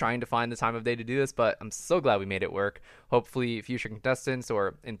trying to find the time of day to do this, but I'm so glad we made it work. Hopefully future contestants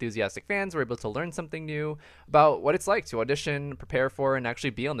or enthusiastic fans were able to learn something new about what it's like to audition, prepare for, and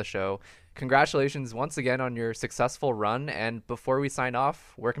actually be on the show. Congratulations once again on your successful run. And before we sign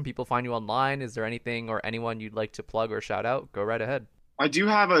off, where can people find you online? Is there anything or anyone you'd like to plug or shout out? Go right ahead. I do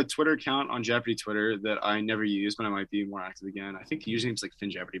have a Twitter account on Jeopardy Twitter that I never use, but I might be more active again. I think the username's like Finn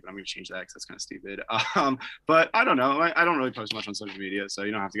Jeopardy, but I'm going to change that because that's kind of stupid. But I don't know. I don't really post much on social media, so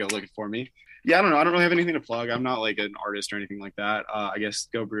you don't have to go looking for me. Yeah, I don't know. I don't really have anything to plug. I'm not like an artist or anything like that. I guess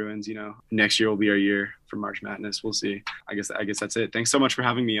go Bruins. Next year will be our year for March Madness. We'll see. I guess that's it. Thanks so much for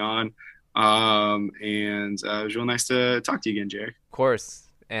having me on. And it was real nice to talk to you again, Jarek. Of course.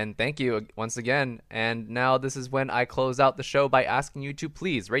 And thank you once again. And now this is when I close out the show by asking you to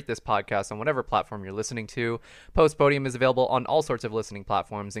please rate this podcast on whatever platform you're listening to. Post Podium is available on all sorts of listening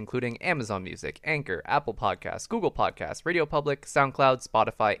platforms, including Amazon Music, Anchor, Apple Podcasts, Google Podcasts, Radio Public, SoundCloud,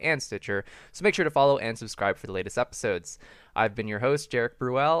 Spotify, and Stitcher. So make sure to follow and subscribe for the latest episodes. I've been your host, Jarek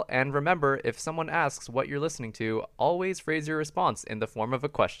Bruel, and remember, if someone asks what you're listening to, always phrase your response in the form of a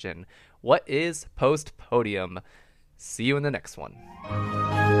question. What is Post Podium? See you in the next one.